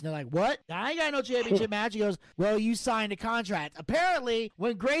Championship match." And they're like, "What? I ain't got no championship match." He goes, "Well, you signed a contract." Apparently,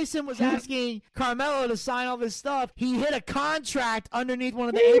 when Grayson was asking Carmelo to sign all this stuff, he hit a contract underneath one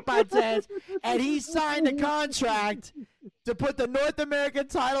of the 8x10s, and he signed a contract to put the North American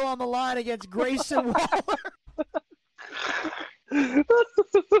title on the line against Grayson Waller.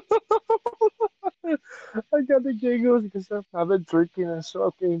 I got the giggles because I've been drinking and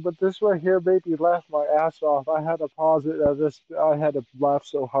smoking, but this right here made me laugh my ass off. I had to pause it. I had to laugh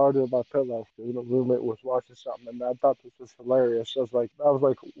so hard at my pillow. The roommate was watching something, and I thought this was hilarious. I was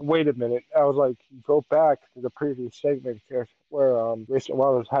like, wait a minute. I was like, go back to the previous segment here where Grayson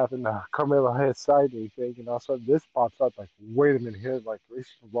Waller was having Carmelo Hayes side thing, and all of a sudden this pops up. Like, wait a minute here, like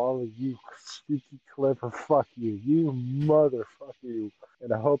Grayson Waller, you sneaky clever fuck you motherfucker you.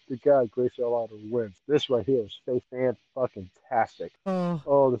 And I hope to God Grayson Waller wins. This right here is fan fucking tastic.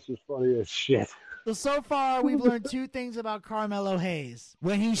 Oh, this is funny as shit. So far, we've learned two things about Carmelo Hayes.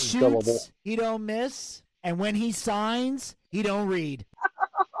 When he shoots, he don't miss. And when he signs, he don't read.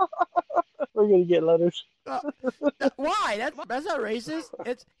 We're going to get letters. Why? That's not racist.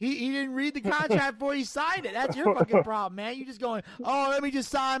 He didn't read the contract before he signed it. That's your fucking problem, man. You just going, oh, let me just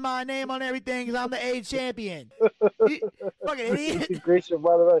sign my name on everything because I'm the A champion. Fucking idiot. Grayson,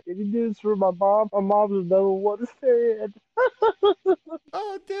 by the way, can you do this for my mom? My mom's the number one fan.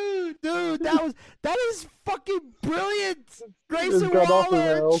 Oh, dude, that is fucking brilliant. Grayson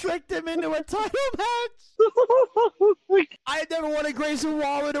Waller tricked him into a title match. I had never wanted Grayson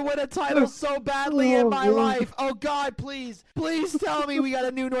Waller to win a title so badly in my life. Oh God, please tell me we got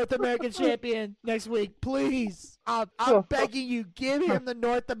a new North American champion next week, please. I'm begging you, give him the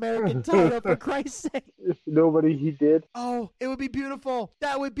North American title for Christ's sake. Nobody he did. Oh, it would be beautiful.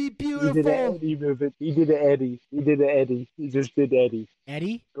 That would be beautiful. He did an Eddie movement. He did an Eddie. He just did Eddie.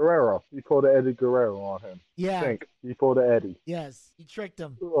 Eddie? Guerrero. He pulled an Eddie Guerrero on him. Yeah. He pulled an Eddie. Yes. He tricked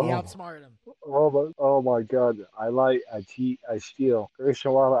him. He outsmarted him. Oh my God. I cheat, I steal.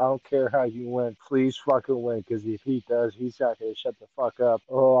 Grayson Waller, I don't care how you win. Please fucking win, because if he does, he's not going to shut the fuck up.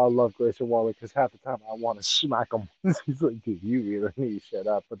 Oh, I love Grayson Waller, because half the time I want to smack him. He's like, dude, you really need to shut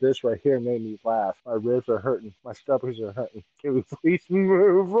up. But this right here made me laugh. My ribs are hurting. My stomachs are hurting. Can we please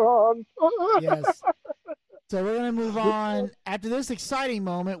move on? Yes. So we're going to move on. After this exciting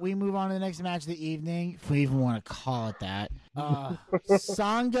moment, we move on to the next match of the evening, if we even want to call it that.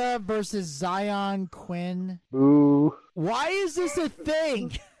 Sangha versus Zion Quinn. Boo. Why is this a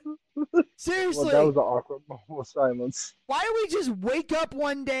thing? Seriously. Well, that was an awkward moment of silence. Why don't we just wake up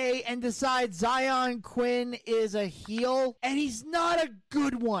one day and decide Zion Quinn is a heel and he's not a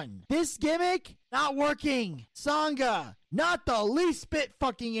good one? This gimmick, not working. Sangha, not the least bit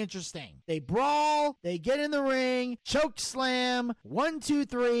fucking interesting. They brawl, they get in the ring, choke slam, 1, 2,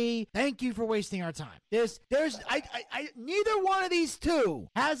 3. Thank you for wasting our time. Neither one of these two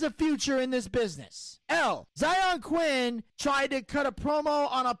has a future in this business. Zion Quinn tried to cut a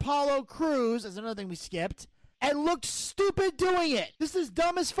promo on Apollo Crews, as another thing we skipped, and looked stupid doing it. This is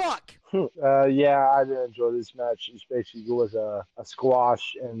dumb as fuck. Yeah, I didn't enjoy this match. It basically was a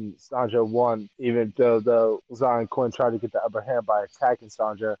squash, and Sandra won, even though Zion Quinn tried to get the upper hand by attacking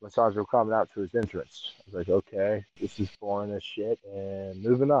Sandra when Sandra was coming out to his entrance. I was like, okay, this is boring as shit, and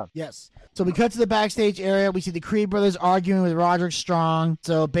moving on. Yes. So we cut to the backstage area. We see the Creed brothers arguing with Roderick Strong.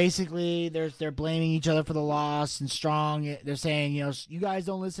 So basically, they're blaming each other for the loss, and Strong, they're saying, you guys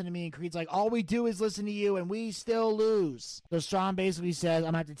don't listen to me, and Creed's like, all we do is listen to you, and we still lose. So Strong basically says,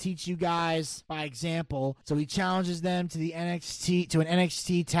 I'm going to have to teach you guys by example. So he challenges them to an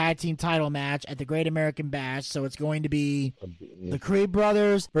NXT tag team title match at the Great American Bash. So it's going to be the Creed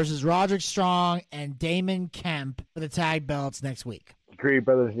brothers versus Roderick Strong and Damon Kemp for the tag belts next week. The Creed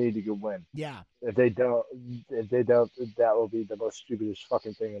brothers need to go win. Yeah. If they don't, that will be the most stupidest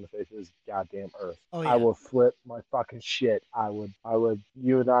fucking thing on the face of this goddamn earth. Oh, yeah. I will flip my fucking shit. I would.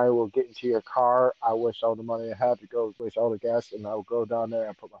 You and I will get into your car. I wish all the money I had to go waste all the gas, and I will go down there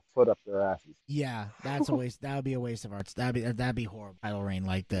and put my foot up their asses. Yeah, that's a waste. That would be a waste of arts. That'd be horrible. Title reign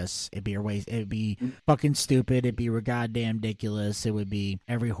like this. It'd be a waste. It'd be fucking stupid. It'd be goddamn ridiculous. It would be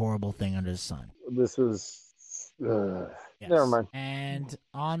every horrible thing under the sun. This is. Yes. Never mind. And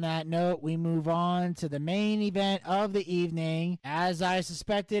on that note, we move on to the main event of the evening. As I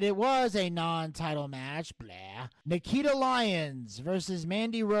suspected, it was a non-title match. Blah. Nikita Lyons versus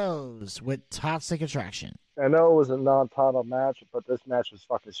Mandy Rose with Toxic Attraction. I know it was a non-title match, but this match was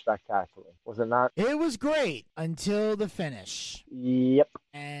fucking spectacular. Was it not? It was great until the finish. Yep.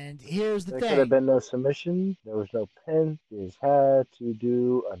 And here's the There thing. could have been no submission. There was no pin. They just had to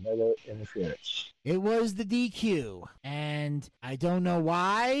do another interference. It was the DQ, and I don't know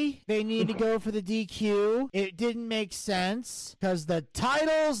why they need to go for the DQ. It didn't make sense, because the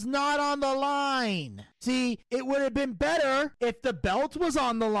title's not on the line. See, it would have been better if the belt was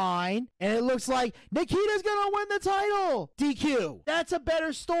on the line, and it looks like Nikita's gonna win the title. DQ. That's a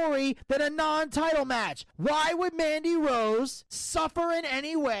better story than a non-title match. Why would Mandy Rose suffer in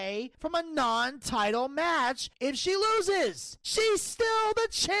any way from a non-title match if she loses? She's still the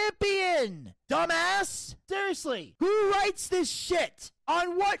champion. Dumbass! Seriously, who writes this shit?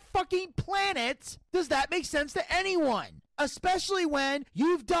 On what fucking planet does that make sense to anyone? Especially when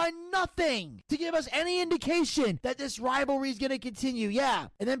you've done nothing to give us any indication that this rivalry is going to continue. Yeah.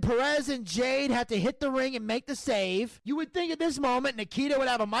 And then Perez and Jade have to hit the ring and make the save. You would think at this moment Nikita would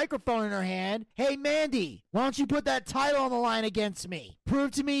have a microphone in her hand. Hey, Mandy, why don't you put that title on the line against me?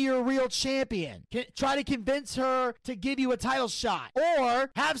 Prove to me you're a real champion. Try to convince her to give you a title shot. Or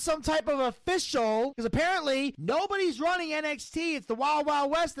have some type of official, because apparently nobody's running NXT. It's the Wild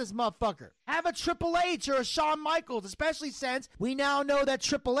Wild West, this motherfucker. Have a Triple H or a Shawn Michaels, especially since we now know that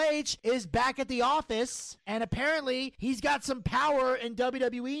Triple H is back at the office, and apparently he's got some power in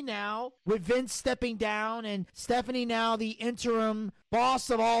WWE now, with Vince stepping down and Stephanie now the interim boss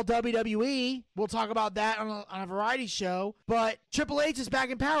of all WWE. We'll talk about that on a variety show. But Triple H is back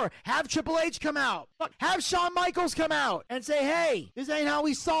in power. Have Triple H come out. Have Shawn Michaels come out and say, hey, this ain't how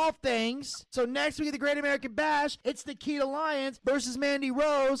we solve things. So next week at the Great American Bash, it's Nikita Lyons versus Mandy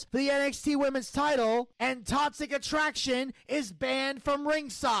Rose for the NXT Women's title, and Toxic Attraction is banned from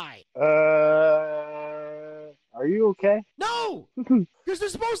ringside. Are you okay? No! Because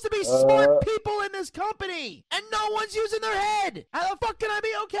there's supposed to be smart people in this company, and no one's using their head. How the fuck can I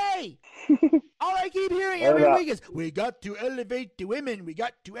be okay? All I keep hearing every week is, we got to elevate the women. We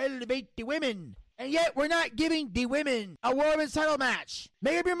got to elevate the women. And yet, we're not giving the women a women's title match.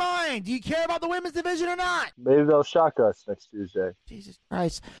 Make up your mind. Do you care about the women's division or not? Maybe they'll shock us next Tuesday. Jesus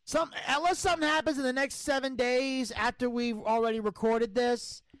Christ. Unless something happens in the next 7 days after we've already recorded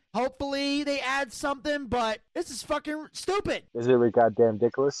this, hopefully they add something, but this is fucking stupid. Is it goddamn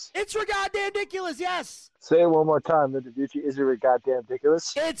ridiculous? It's goddamn ridiculous, yes. Say it one more time, Mr. Ducci. Is it goddamn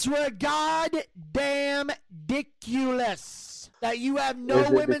ridiculous? It's goddamn ridiculous that you have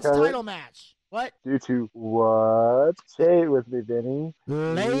no women's title match. What? Due to what? Say it with me, Vinny.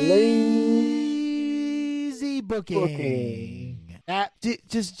 Lazy booking. That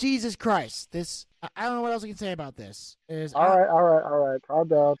just Jesus Christ. This I don't know what else I can say about this. All right. Calm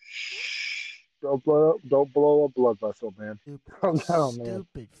down. Don't blow a blood vessel, man. Calm down, man.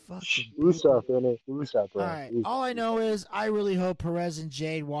 Stupid fucking Loose people. up, Vinny. Loose up, bro. All right. Loose All up, I know is I really hope Perez and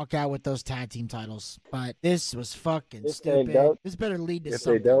Jade walk out with those tag team titles. But this was fucking If they stupid. don't- This better lead to If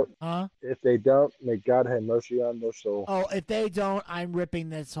something. they don't, Huh? if they don't, may God have mercy on their soul. Oh, if they don't, I'm ripping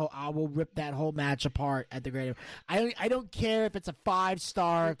this whole. I will rip that whole match apart at the Great. I don't care if it's a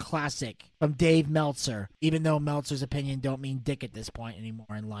 5-star classic from Dave Meltzer, even though Meltzer's opinion don't mean dick at this point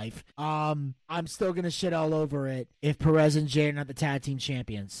anymore in life. I'm still gonna shit all over it if Perez and Jade are not the tag team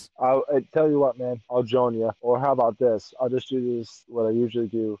champions. I tell you what, man. I'll join you. Or how about this? I'll just do this what I usually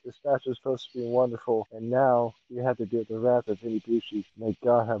do. This match was supposed to be wonderful, and now you have to deal with the wrath of Vinny Bucci. May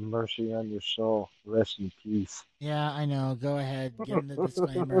God have mercy on your soul. Rest in peace. Yeah, I know. Go ahead, give them the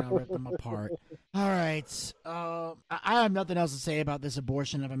disclaimer. And I'll rip them apart. All right. I have nothing else to say about this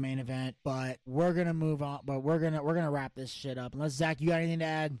abortion of a main event, but we're gonna move on. But we're gonna wrap this shit up. Unless Zach, you got anything to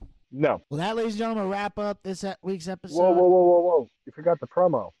add? No. Well, that, ladies and gentlemen, will wrap up this week's episode. Whoa. You forgot the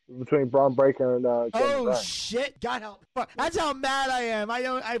promo between Braun Breaker and Cameron Grimes. Shit! God help! That's how mad I am.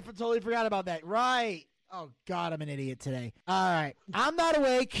 I totally forgot about that. Right. Oh God, I'm an idiot today. All right, I'm not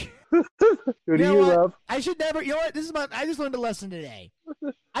awake. Who do you love? I should never. You know what? I just learned a lesson today.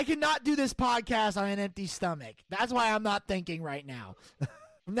 I cannot do this podcast on an empty stomach. That's why I'm not thinking right now.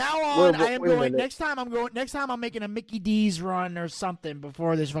 From now on, I am going. Next time, I'm making a Mickey D's run or something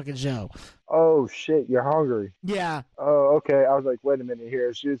before this fucking show. Oh shit, you're hungry. Yeah. Oh, okay. I was like, wait a minute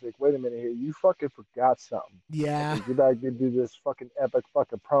here. She was like, wait a minute here. You fucking forgot something. Yeah. You gotta do this fucking epic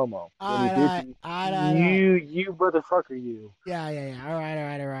fucking promo. You motherfucker, you. Yeah. All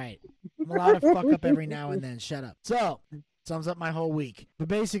right. I'm allowed to fuck up every now and then. Shut up. So. Sums up my whole week. But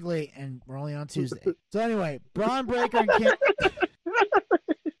basically, and we're only on Tuesday. So anyway, Braun Breaker and Cam...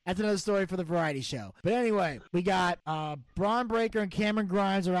 That's another story for the variety show. But anyway, we got Braun Breaker and Cameron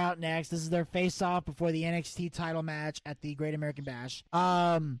Grimes are out next. This is their face-off before the NXT title match at the Great American Bash.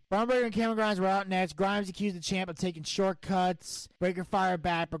 Braun Breaker and Cameron Grimes were out next. Grimes accused the champ of taking shortcuts. Breaker fired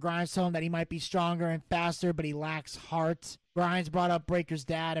back, but Grimes told him that he might be stronger and faster, but he lacks heart. Grimes brought up Breaker's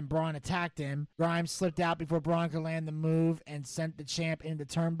dad, and Braun attacked him. Grimes slipped out before Braun could land the move and sent the champ into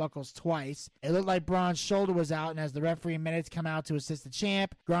turnbuckles twice. It looked like Braun's shoulder was out, and as the referee and medics come out to assist the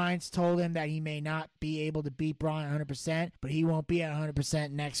champ, Grimes told him that he may not be able to beat Braun 100%, but he won't be at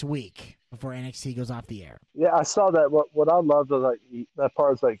 100% next week before NXT goes off the air. Yeah, I saw that. What I loved was that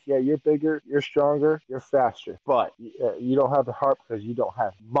part was like, yeah, you're bigger, you're stronger, you're faster, but you don't have the heart because you don't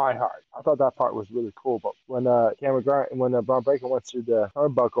have my heart. I thought that part was really cool. But when Braun Breaker went to the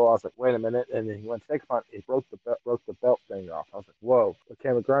turnbuckle, I was like, wait a minute, and then he went to take on it, broke the belt thing off. I was like, whoa. But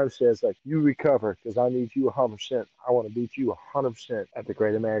Cameron Grimes says like, you recover because I need you 100%. I want to beat you 100% at the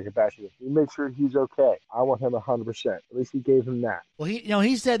Great American Bash. You make sure he's okay. I want him 100%. At least he gave him that. Well,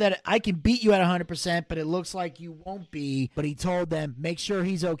 he said that I can beat you at 100%, but it looks like you won't be. But he told them, make sure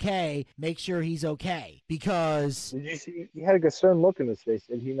he's okay. Make sure he's okay. Because... Did you see? He had a concerned look in his face,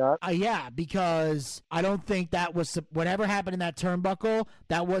 did he not? Yeah, because I don't think that was... Whatever happened in that turnbuckle,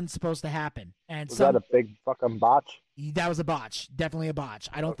 that wasn't supposed to happen. And was that a big fucking botch? That was a botch. Definitely a botch.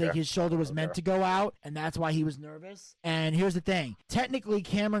 I don't think his shoulder was meant to go out, and that's why he was nervous. And here's the thing. Technically,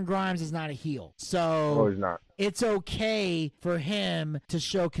 Cameron Grimes is not a heel. So no, he's not. It's okay for him to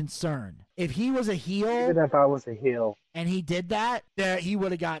show concern. If he was a heel... Even if I was a heel... And he did that, he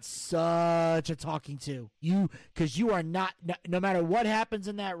would have got such a talking to. Because you are not... No matter what happens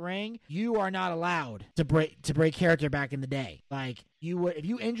in that ring, you are not allowed to break character back in the day. Like... if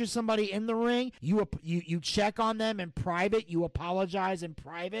you injure somebody in the ring, you check on them in private, you apologize in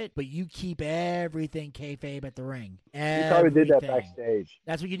private, but you keep everything kayfabe at the ring. He probably did that backstage.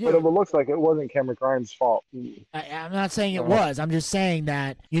 That's what you do. But it looks like it wasn't Cameron Grimes' fault. I'm not saying it was. I'm just saying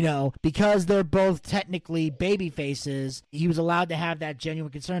that, because they're both technically baby faces, he was allowed to have that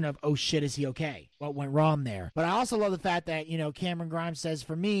genuine concern of, oh shit, is he okay? What went wrong there? But I also love the fact that, Cameron Grimes says,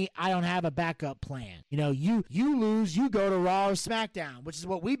 for me, I don't have a backup plan. You lose, you go to Raw or SmackDown, which is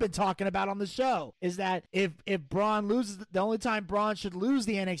what we've been talking about on the show, is that if Braun loses, the only time Braun should lose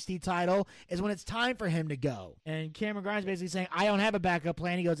the NXT title is when it's time for him to go. And Cameron Grimes basically saying, I don't have a backup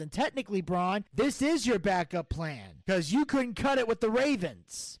plan. He goes, and technically, Braun, this is your backup plan because you couldn't cut it with the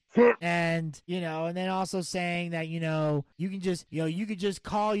Ravens. And and then also saying that you can just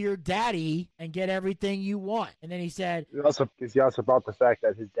call your daddy and get everything you want. And then he said he also brought the fact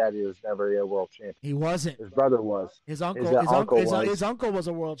that his daddy was never a world champion. He wasn't. His brother was. His uncle was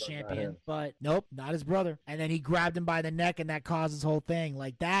a world champion, but nope, not his brother. And then he grabbed him by the neck, and that caused his whole thing.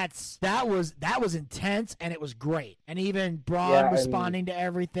 Like that was intense, and it was great. And even Braun responding to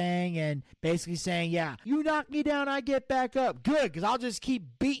everything and basically saying, "Yeah, you knock me down, I get back up. Good, because I'll just keep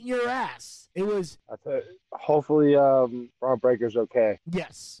beating your ass." It was. Hopefully, Braun Breaker's okay.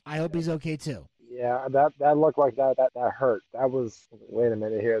 Yes, I hope he's okay too. Yeah, that looked like that hurt. That was wait a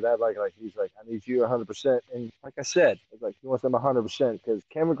minute here. That like he's like I need you 100%. And like I said, it's like he wants them 100% because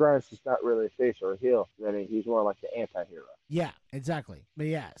Cameron Grimes is not really a face or a heel. Then he's more like the anti-hero. Yeah, exactly. But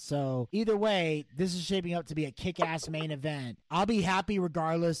yeah, so either way, this is shaping up to be a kick-ass main event. I'll be happy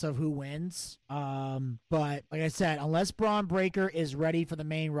regardless of who wins. But like I said, unless Braun Breaker is ready for the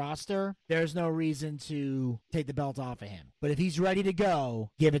main roster, there's no reason to take the belt off of him. But if he's ready to go,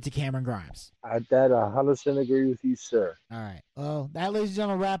 give it to Cameron Grimes. I 100% agree with you, sir. All right. Well, that, ladies and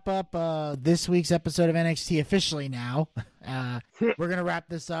gentlemen, wrap up this week's episode of NXT officially now. We're going to wrap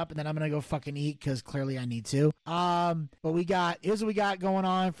this up, and then I'm going to go fucking eat because clearly I need to. But here's what we got going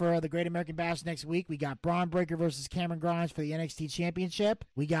on for the Great American Bash next week. We got Braun Breaker versus Cameron Grimes for the NXT Championship.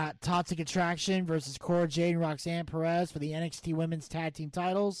 We got Toxic Attraction versus Cora Jade and Roxanne Perez for the NXT Women's Tag Team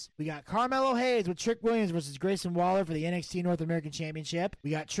titles. We got Carmelo Hayes with Trick Williams versus Grayson Waller for the NXT North American Championship.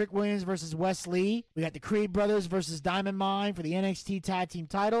 We got Trick Williams versus Wes Lee. We got the Creed Brothers versus Diamond Mine for the NXT Tag Team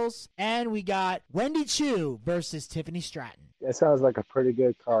titles. And we got Wendy Chu versus Tiffany Stratton. That sounds like a pretty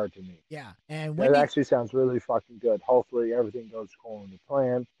good card to me. Yeah, and That actually sounds really fucking good. Hopefully everything goes according to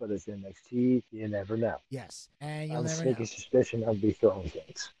plan, but it's NXT. You never know. Yes, and you'll I'm never sneaky know. suspicion I'll be throwing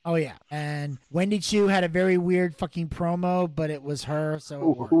things. Oh yeah, and Wendy Chu had a very weird fucking promo, but it was her, so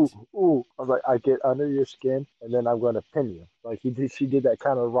it worked. Ooh. I was like, I get under your skin, and then I'm going to pin you. Like she did that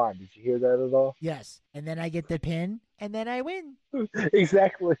kind of rhyme. Did you hear that at all? Yes, and then I get the pin, and then I win.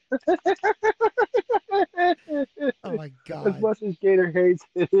 Exactly. Oh my god. As much as Gator hates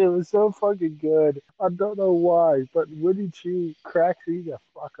it, it was so fucking good. I don't know why, but Winnie Chu cracks me the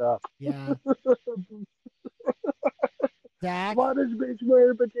fuck up. Yeah. Zach, Why does bitch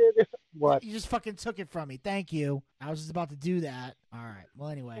wear a bikini? What? you just fucking took it from me. Thank you. I was just about to do that. All right. Well,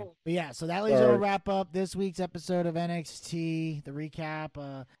 anyway. But yeah, so that leaves will wrap up this week's episode of NXT, the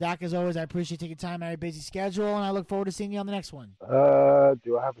recap. Zach, as always, I appreciate taking time out of your busy schedule, and I look forward to seeing you on the next one.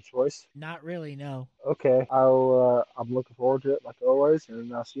 Do I have a choice? Not really, no. Okay. I'm looking forward to it like always,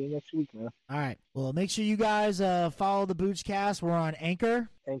 and I'll see you next week, man. All right. Well, make sure you guys follow the Boochcast. We're on Anchor,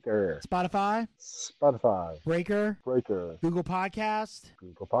 Spotify, Breaker, Google Podcast,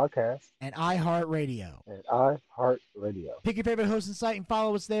 and iHeartRadio. Pick your favorite hosting site and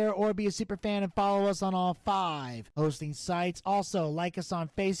follow us there, or be a super fan and follow us on all 5 hosting sites. Also, like us on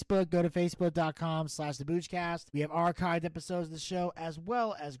Facebook. Go to facebook.com/theboochcast. We have archived episodes of the show as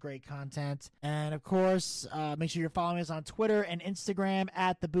well as great content. And of course, make sure you're following us on Twitter and Instagram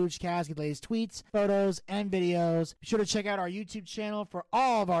at the Boochcast. Get the latest tweets, photos, and videos. Be sure to check out our YouTube channel for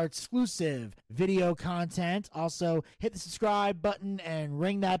all of our exclusive video content. Also, hit the subscribe button and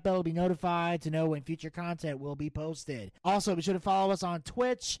ring that bell to be notified to know when future content will be posted. Also, be sure to follow us on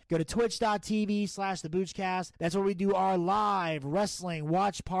Twitch. Go to twitch.tv/theboochcast. That's where we do our live wrestling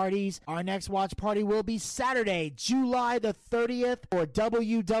watch parties. Our next watch party will be Saturday, July the 30th for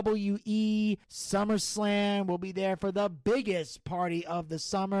WWE SummerSlam. We'll be there for the biggest party of the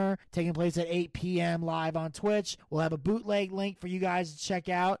summer, taking place at 8 p.m. live on Twitch. We'll have a bootleg link for you guys to check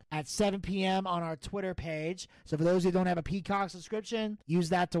out at 7 p.m. on our Twitter page. So for those who don't have a Peacock subscription, use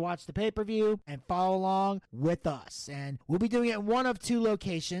that to watch the pay-per-view and follow along with us. And we'll be doing it in one of 2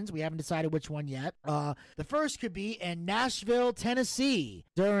 locations. We haven't decided which one yet. The first could be in Nashville, Tennessee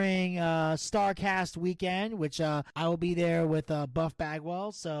during StarCast weekend, which I will be there with Buff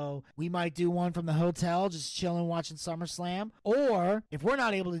Bagwell. So we might do one from the hotel, just chilling, watching SummerSlam. Or if we're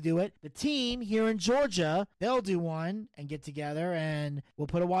not able to do it, the team here in Georgia, they'll do one and get together, and we'll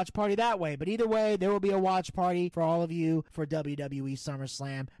put a watch party that way. But either way, there will be a watch party for all of you for WWE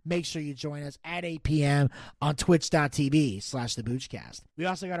SummerSlam. Make sure you join us at 8 p.m. on twitch.tv/theboochcast. We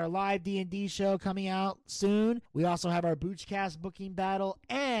also got our live D&D show coming out soon. We also have our Boochcast booking battle,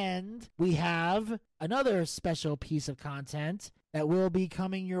 and we have another special piece of content that will be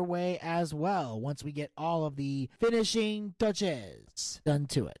coming your way as well once we get all of the finishing touches done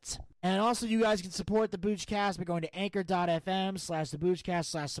to it. And also, you guys can support the Boochcast by going to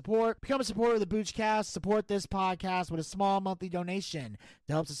anchor.fm/theboochcast/support. Become a supporter of the Boochcast. Support this podcast with a small monthly donation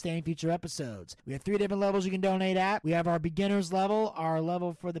to help sustain future episodes. We have 3 different levels you can donate at. We have our beginners level, our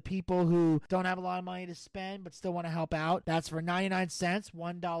level for the people who don't have a lot of money to spend but still want to help out. That's for 99 cents,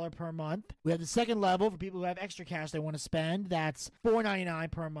 $1 per month. We have the second level for people who have extra cash they want to spend. That's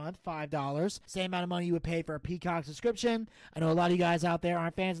 $4.99 per month, $5. Same amount of money you would pay for a Peacock subscription. I know a lot of you guys out there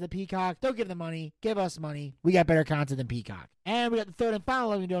aren't fans of the Peacock. Don't give them money. Give us money. We got better content than Peacock. And we got the third and final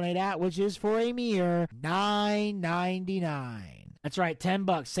level you can donate at, which is for a mere $9.99. That's right,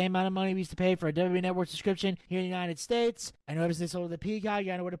 $10. Same amount of money we used to pay for a WWE Network subscription here in the United States. I know they sold the Peacock.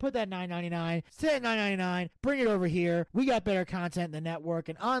 You know where to put that $9.99. Stay at $9.99. Bring it over here. We got better content than the network,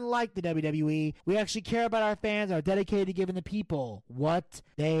 and unlike the WWE, we actually care about our fans, are dedicated to giving the people what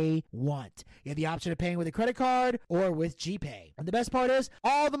they want. You have the option of paying with a credit card or with GPay. And the best part is,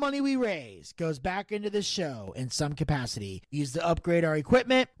 all the money we raise goes back into the show in some capacity. We use to upgrade our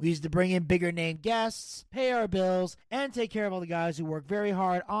equipment, we use to bring in bigger name guests, pay our bills, and take care of all the guys who work very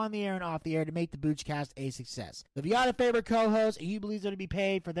hard on the air and off the air to make the Boochcast a success. If you got a favorite co-host and you believe they're to be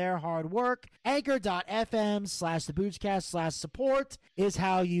paid for their hard work, anchor.fm/theboochcast/support is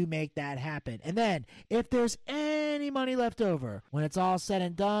how you make that happen. And then, if there's any money left over, when it's all said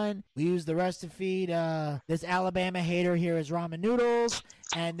and done, we use the rest to feed this Alabama hater here his ramen noodles,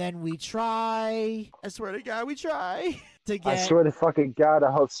 and then we try, I swear to God, we try to get... I swear to fucking God,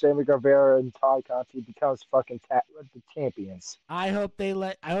 I hope Sammy Guevara and Ty Conti becomes fucking the champions. I hope they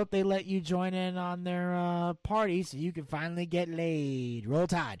let you join in on their party so you can finally get laid. Roll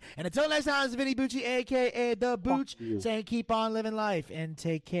Tide. And until next time, it's Vinny Bucci, a.k.a. The Booch, saying keep on living life and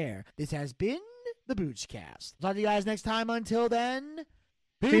take care. This has been the Boochcast. Talk to you guys next time. Until then,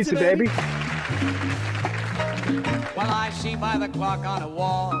 pizza baby. Well, I see by the clock on the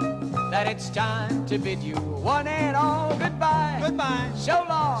wall that it's time to bid you one and all goodbye. Goodbye. So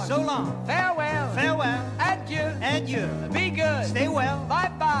long. So long. Farewell. Farewell. Adieu. Adieu. Be good. Stay well.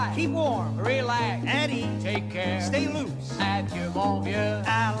 Bye-bye. Keep warm. Relax. And eat. Take care. Stay loose. Adieu, mon vieux.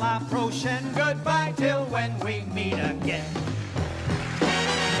 À la prochaine. Goodbye till when we meet again.